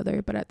need each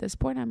other. But at this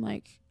point, I'm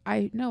like,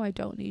 I know I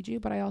don't need you,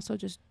 but I also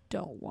just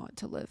don't want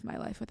to live my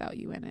life without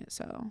you in it.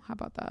 So how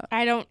about that?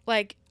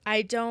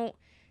 I don't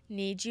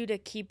need you to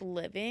keep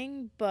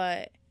living,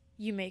 but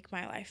you make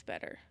my life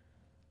better.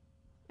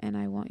 And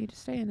I want you to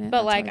stay in it.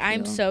 But, like,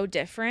 I'm so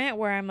different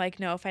where I'm like,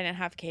 no, if I didn't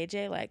have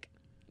KJ, like,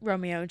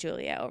 Romeo and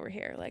Juliet over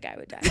here, like, I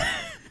would die.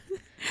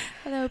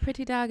 Hello,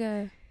 pretty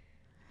dagger.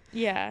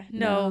 Yeah.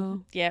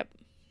 No. Yep.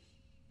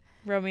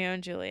 Romeo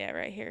and Juliet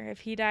right here.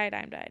 If he died,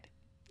 I'm died.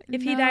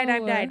 If he died,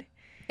 I'm died.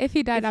 If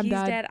he died, I'm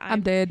dead. Dead,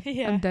 I'm dead.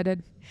 Yeah. I'm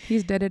deaded.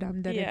 He's deaded.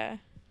 I'm deaded. Yeah.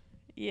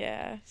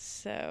 Yeah.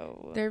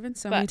 So there have been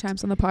so many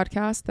times on the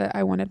podcast that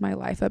I wanted my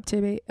life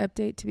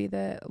update to be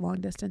that long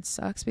distance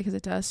sucks, because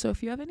it does. So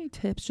if you have any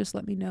tips, just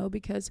let me know,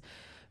 because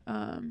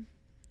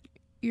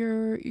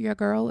your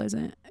girl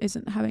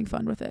isn't having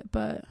fun with it,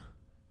 but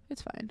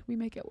it's fine. We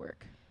make it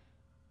work.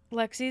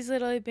 Lexi's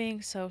literally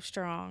being so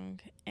strong,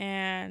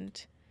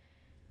 and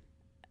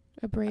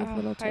a brave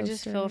little toaster. I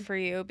just feel for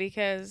you,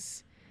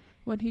 because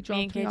when he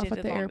dropped me off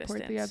at the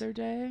airport the other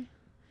day,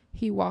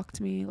 he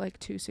walked me, like,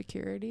 to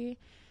security,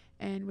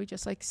 and we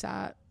just, like,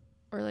 sat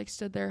or, like,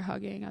 stood there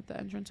hugging at the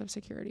entrance of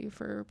security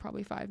for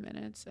probably 5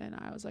 minutes, and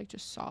I was, like,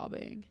 just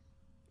sobbing.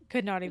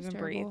 Could not even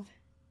breathe.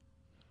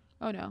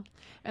 Oh no.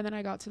 And then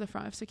I got to the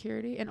front of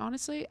security, and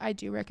honestly, I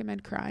do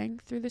recommend crying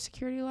through the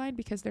security line,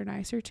 because they're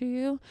nicer to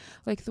you.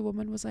 Like, the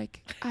woman was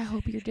like, I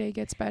hope your day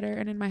gets better,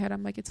 and in my head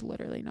I'm like, it's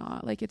literally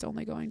not, like, it's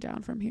only going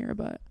down from here.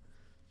 But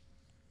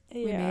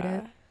we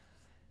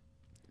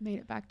made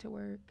it back to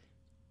work.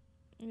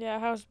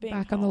 Yeah, how's being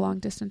back home? On the long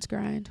distance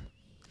grind?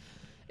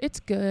 It's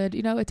good.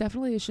 You know, it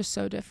definitely is just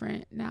so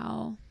different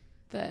now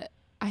that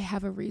I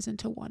have a reason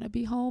to want to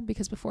be home,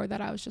 because before that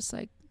I was just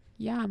like,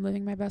 yeah, I'm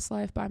living my best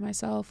life by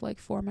myself, like,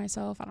 for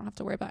myself. I don't have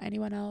to worry about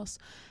anyone else.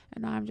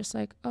 And now I'm just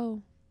like,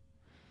 oh,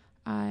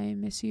 I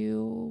miss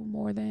you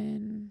more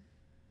than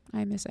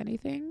I miss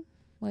anything.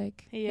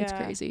 Like, It's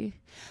crazy.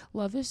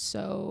 Love is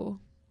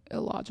so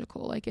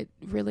illogical. Like, it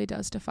really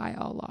does defy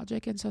all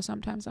logic. And so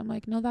sometimes I'm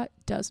like, no, that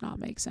does not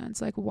make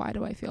sense. Like, why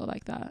do I feel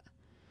like that?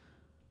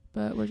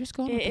 But we're just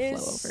going with the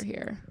flow over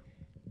here.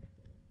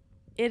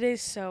 It is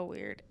so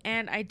weird.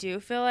 And I do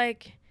feel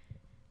like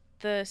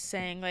the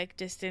saying, like,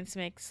 distance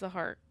makes the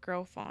heart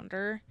grow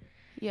fonder,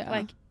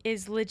 like,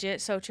 is legit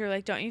so true.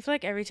 Like, don't you feel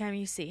like every time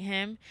you see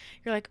him,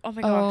 you're like, oh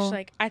my gosh,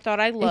 like, I thought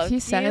I loved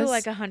you,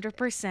 like,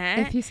 100%.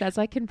 If he says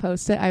I can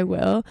post it, I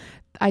will.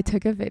 I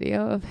took a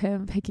video of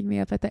him picking me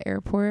up at the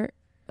airport,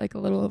 like, a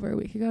little over a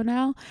week ago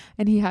now,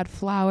 and he had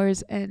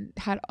flowers and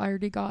had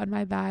already gotten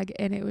my bag,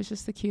 and it was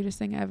just the cutest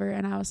thing ever.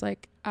 And I was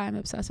like, I'm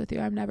obsessed with you.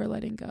 I'm never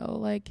letting go.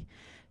 Like,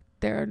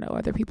 there are no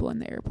other people in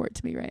the airport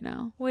to me right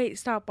now. Wait,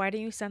 stop. Why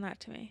didn't you send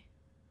that to me?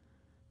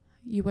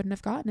 You wouldn't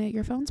have gotten it.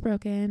 Your phone's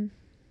broken.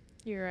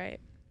 You're right.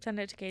 Send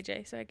it to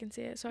KJ so I can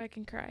see it, so I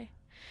can cry.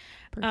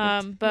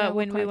 Perfect. But yeah,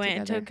 when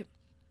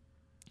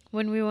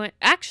we went,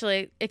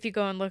 actually, if you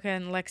go and look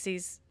in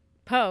Lexi's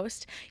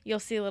post, you'll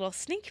see a little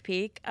sneak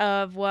peek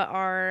of what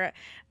our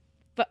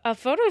a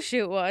photo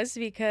shoot was,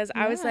 because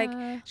I was like,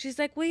 she's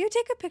like, will you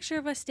take a picture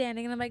of us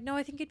standing? And I'm like, no,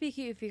 I think it'd be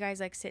cute if you guys,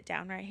 like, sit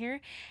down right here.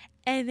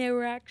 And they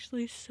were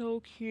actually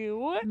so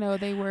cute. No,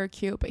 they were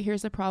cute, but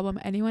here's the problem.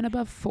 Anyone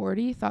above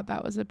 40 thought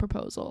that was a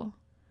proposal.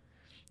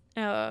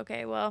 Oh,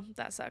 okay. Well,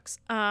 that sucks.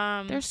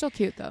 They're still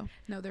cute, though.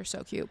 No, they're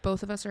so cute.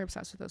 Both of us are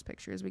obsessed with those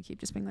pictures. We keep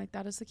just being like,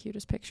 that is the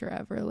cutest picture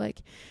ever.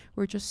 Like,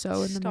 we're just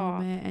so in the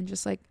moment and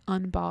just, like,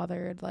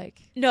 unbothered, like,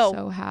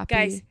 so happy.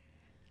 Guys,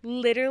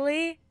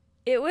 literally,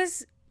 it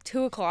was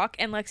 2:00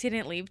 and Lexi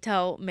didn't leave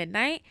till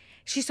midnight.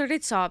 She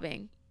started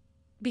sobbing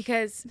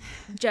because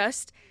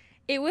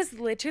it was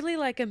literally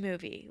like a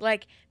movie.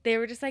 Like, they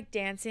were just, like,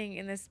 dancing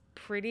in this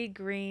pretty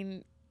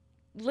green,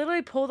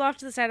 literally pulled off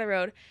to the side of the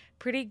road,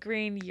 pretty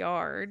green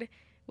yard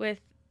with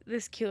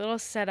this cute little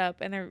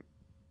setup, and they're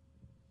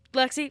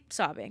Lexi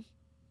sobbing.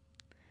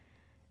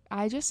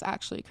 I just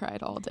actually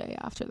cried all day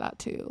after that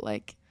too.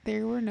 Like,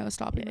 there were no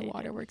stopping the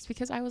waterworks,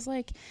 because I was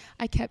like,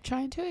 I kept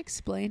trying to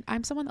explain.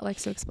 I'm someone that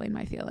likes to explain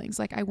my feelings.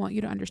 Like, I want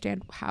you to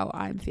understand how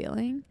I'm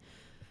feeling.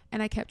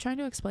 And I kept trying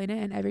to explain it,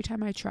 and every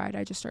time I tried,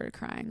 I just started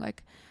crying.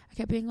 Like, I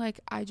kept being like,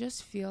 I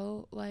just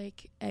feel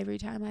like every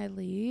time I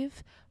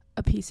leave,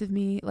 a piece of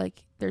me,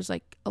 like, there's,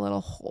 like, a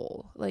little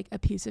hole. Like, a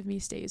piece of me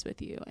stays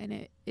with you, and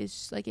it is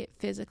just, like, it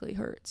physically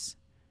hurts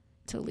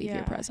to leave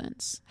your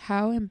presence.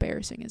 How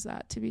embarrassing is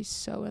that, to be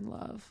so in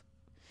love?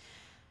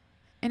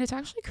 And it's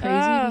actually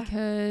crazy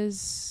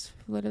because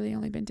I've literally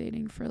only been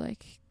dating for,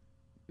 like,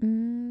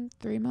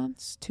 3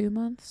 months, 2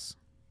 months.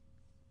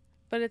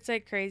 But it's,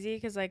 like, crazy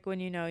because, like, when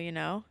you know, you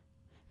know.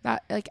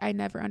 That, like, I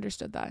never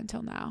understood that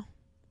until now.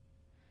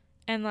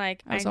 And,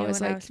 like, I was knew always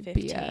when I like, was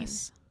 15.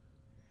 BS.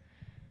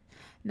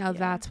 Now Yeah.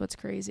 that's what's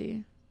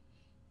crazy.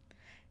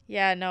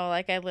 Yeah, no,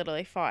 like, I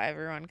literally fought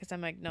everyone because I'm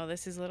like, no,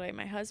 this is literally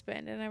my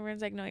husband. And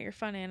everyone's like, no, you're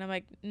funny. And I'm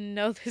like,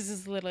 no, this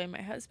is literally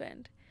my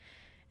husband.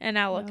 And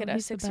now look No, at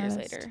us he's the 6 years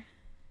best. later.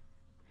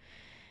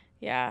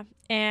 Yeah.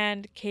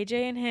 And KJ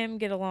and him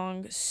get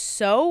along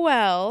so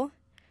well.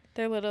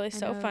 They're literally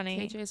so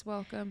funny. KJ's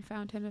welcome.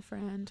 Found him a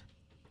friend.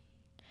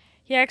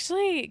 He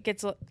actually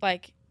gets,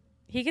 like,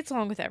 he gets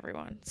along with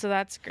everyone. So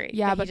that's great.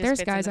 Yeah, He but just there's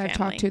fits in guys the I've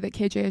family. talked to that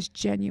KJ has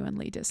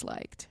genuinely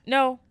disliked.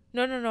 No.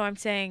 I'm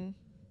saying,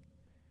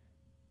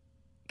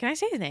 can I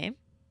say his name?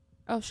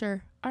 Oh,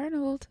 sure.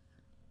 Arnold.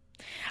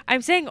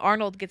 I'm saying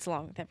Arnold gets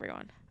along with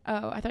everyone.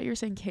 Oh, I thought you were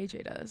saying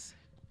KJ does.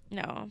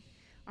 No.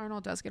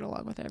 Arnold does get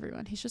along with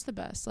everyone. He's just the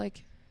best.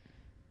 Like,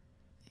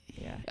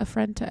 Yeah. a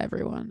friend to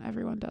everyone.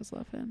 Everyone does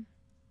love him.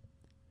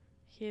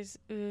 He's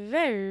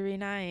very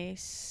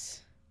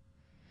nice.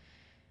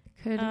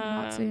 Could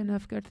not say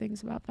enough good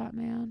things about that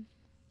man.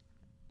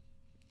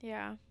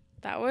 Yeah.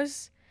 That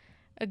was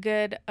a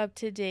good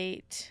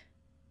up-to-date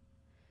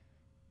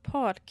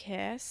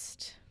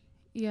podcast.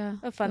 Yeah.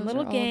 A fun those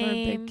little are all of our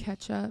game. big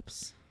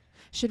catch-ups.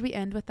 Should we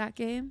end with that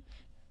game?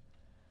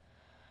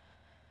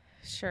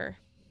 Sure.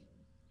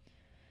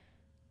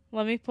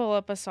 Let me pull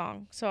up a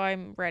song so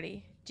I'm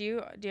ready. Do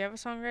you have a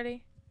song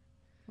ready?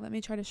 Let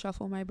me try to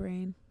shuffle my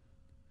brain.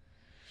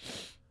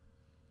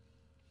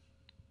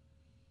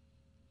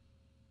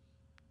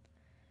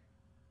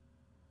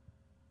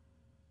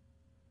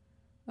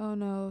 Oh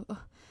no. Ugh.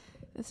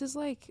 This is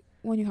like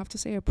when you have to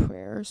say a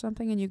prayer or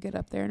something and you get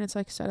up there and it's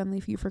like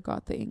suddenly you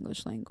forgot the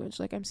English language.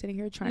 Like I'm sitting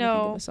here trying to think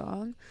of a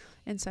song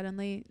and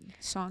suddenly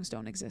songs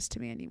don't exist to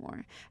me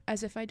anymore.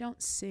 As if I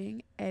don't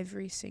sing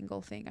every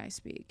single thing I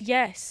speak.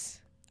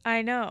 Yes,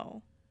 I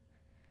know.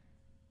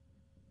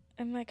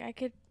 I'm like, I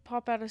could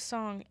pop out a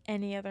song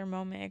any other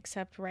moment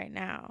except right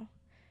now.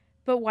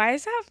 But why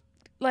is that,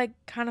 like,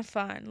 kind of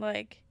fun?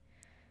 Like,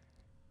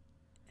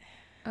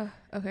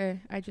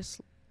 Okay.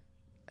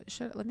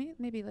 Let me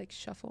maybe like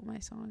shuffle my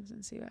songs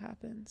and see what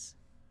happens.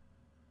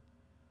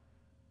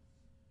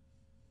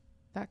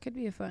 That could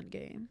be a fun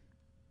game.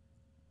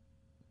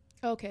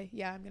 Okay,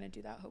 yeah, I'm gonna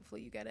do that.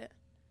 Hopefully you get it.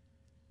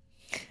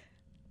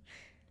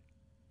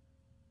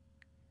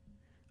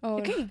 Oh,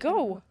 okay,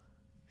 go.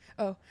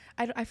 Oh,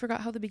 I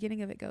forgot how the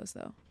beginning of it goes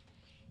though.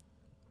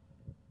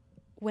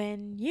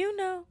 When you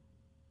know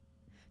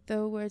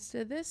the words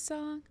to this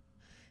song,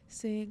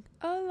 sing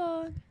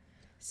along,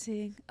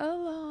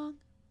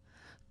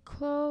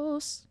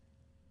 close.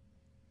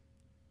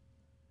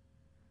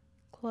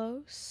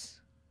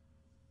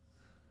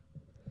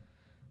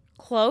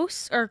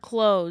 Close or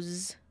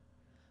close?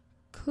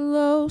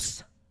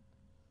 Close.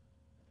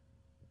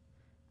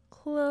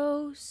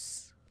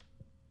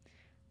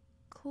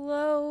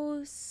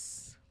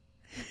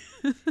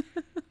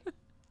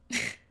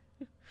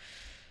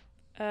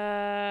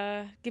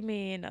 Give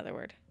me another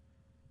word.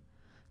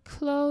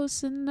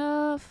 Close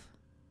enough.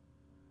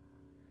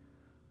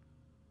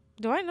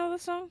 Do I know the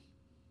song?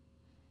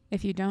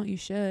 If you don't, you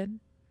should.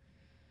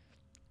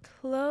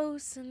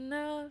 Close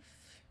enough.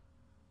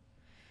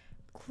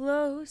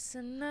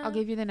 I'll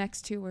give you the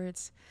next two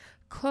words.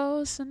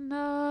 Close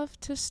enough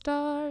to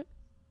start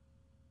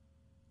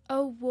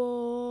a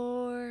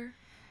war.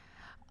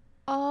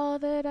 All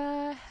that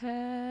I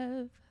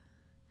have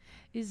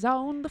is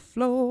on the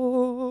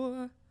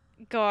floor.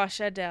 Gosh,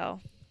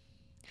 Adele.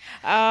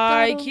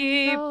 I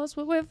keep knows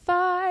what we're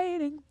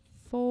fighting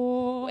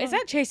for. Is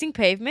that Chasing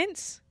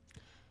Pavements?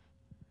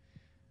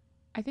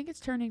 I think it's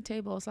Turning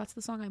Tables. That's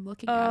the song I'm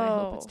looking at. I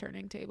hope it's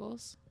Turning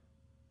Tables.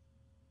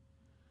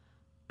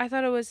 I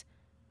thought it was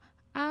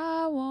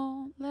I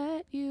won't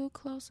let you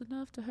close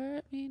enough to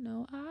hurt me.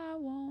 No, I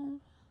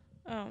won't.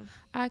 Oh.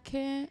 I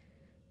can't.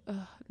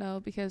 No,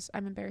 because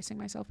I'm embarrassing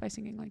myself by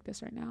singing like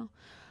this right now.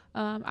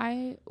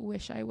 I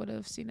wish I would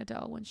have seen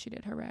Adele when she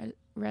did her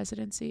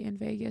residency in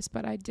Vegas,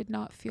 but I did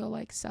not feel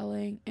like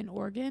selling an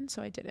organ,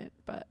 so I didn't.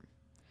 But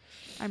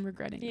I'm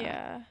regretting that.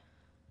 Yeah.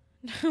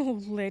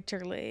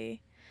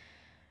 Literally.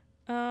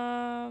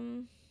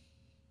 I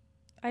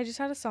just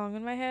had a song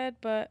in my head,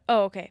 but...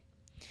 Oh, okay.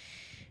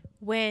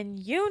 When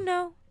you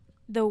know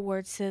the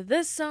words to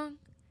this song,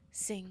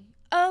 sing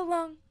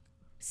along.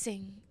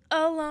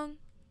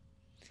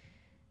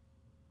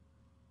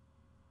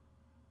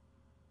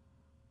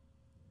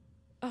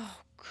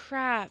 Oh,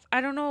 crap. I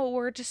don't know what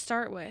word to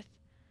start with.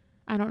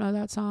 I don't know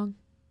that song.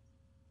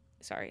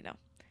 Sorry, no.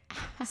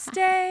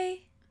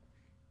 Stay.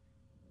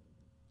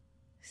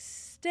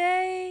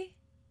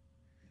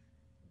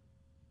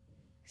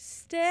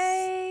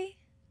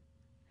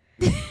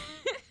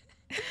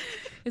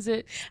 Is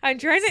it? I'm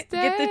trying to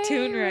get the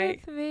tune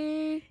right.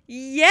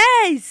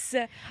 Yes.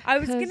 I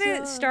was going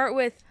to start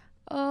with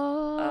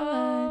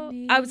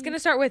I was going to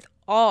start with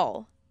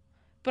all.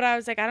 But I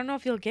was like, I don't know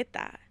if you'll get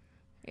that.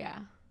 Yeah.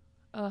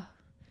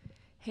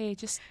 Hey,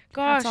 just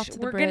gosh,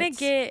 we're going to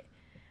get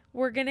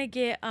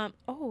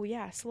oh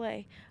yeah,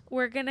 slay.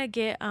 We're going to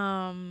get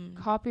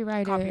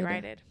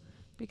copyrighted.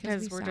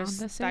 Because we we're sound just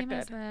the that same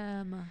as good.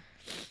 them.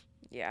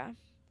 Yeah.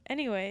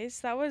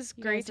 Anyways, that was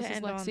You great guys, to this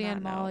end is on Lexi that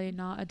and note. Molly,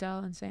 not Adele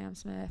and Sam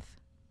Smith.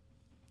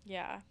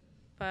 Yeah.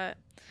 But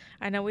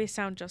I know we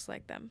sound just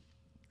like them.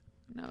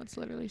 No, it's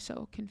literally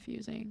so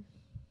confusing.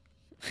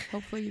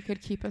 Hopefully you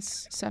could keep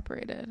us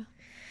separated.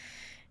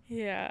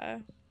 Yeah.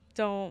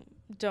 Don't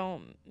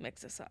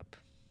mix us up.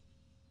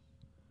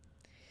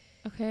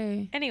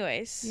 Okay.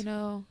 Anyways. You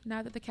know,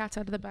 now that the cat's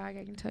out of the bag,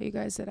 I can tell you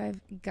guys that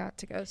I've got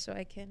to go so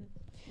I can,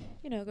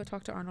 you know, go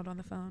talk to Arnold on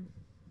the phone.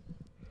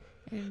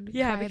 And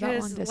Yeah, cry about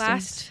long because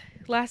distance.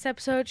 last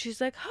episode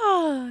she's like,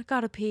 oh, I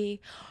gotta pee.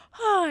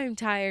 Oh, I'm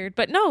tired.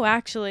 But no,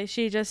 actually,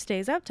 she just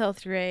stays up till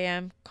 3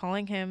 a.m.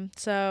 calling him.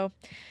 So,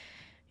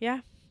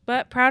 yeah.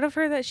 But proud of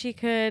her that she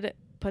could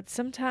put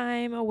some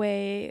time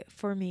away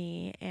for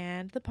me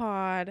and the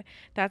pod.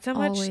 That's how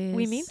much we mean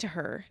Always. to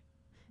her.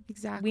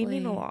 Exactly. We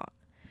mean a lot.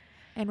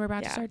 And we're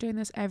about to Yeah. start doing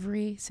this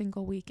every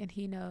single week, and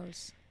he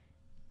knows.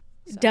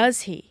 So.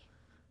 Does he?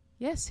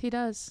 Yes, he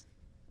does.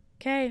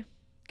 Okay.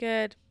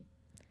 Good.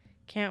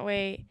 Can't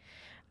wait.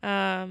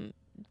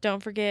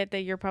 Don't forget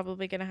that you're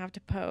probably going to have to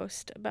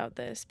post about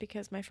this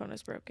because my phone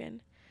is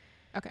broken.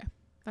 Okay.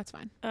 That's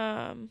fine.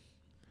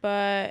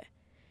 But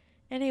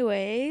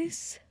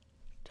anyways,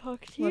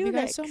 talk to Love you you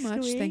guys next so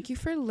much. week. Thank you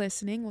for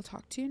listening. We'll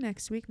talk to you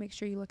next week. Make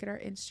sure you look at our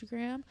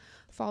Instagram,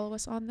 follow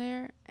us on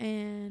there,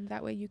 and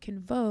that way you can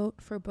vote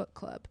for book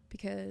club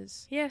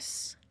because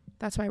Yes.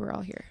 that's why we're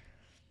all here.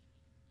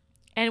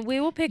 And we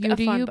will pick You a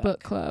do fun you book.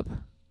 book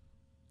club.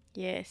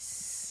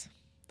 Yes.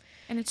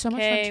 And it's so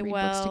much fun to read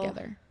books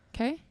together.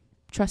 Okay?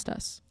 Trust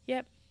us.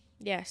 Yep.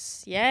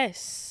 Yes.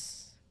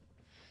 Yes.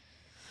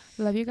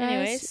 Love you guys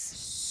Anyways.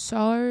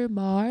 so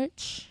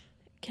much.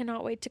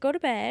 Cannot wait to go to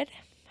bed.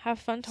 Have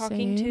fun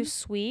talking Same. to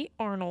sweet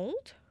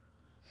Arnold.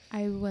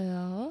 I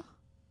will.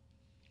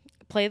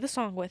 Play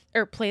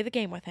the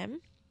game with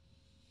him.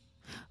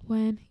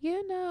 When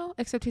you know.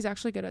 Except he's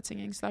actually good at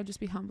singing, so that would just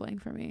be humbling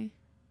for me.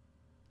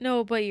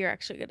 No, but you're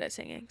actually good at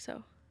singing,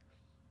 so.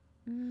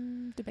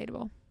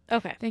 Debatable.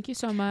 Okay. Thank you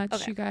so much,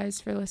 Okay. you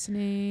guys, for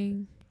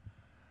listening.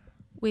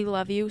 We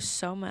love you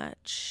so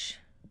much.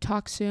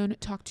 Talk soon.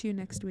 Talk to you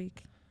next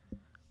week.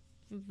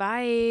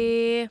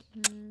 Bye.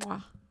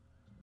 Mwah.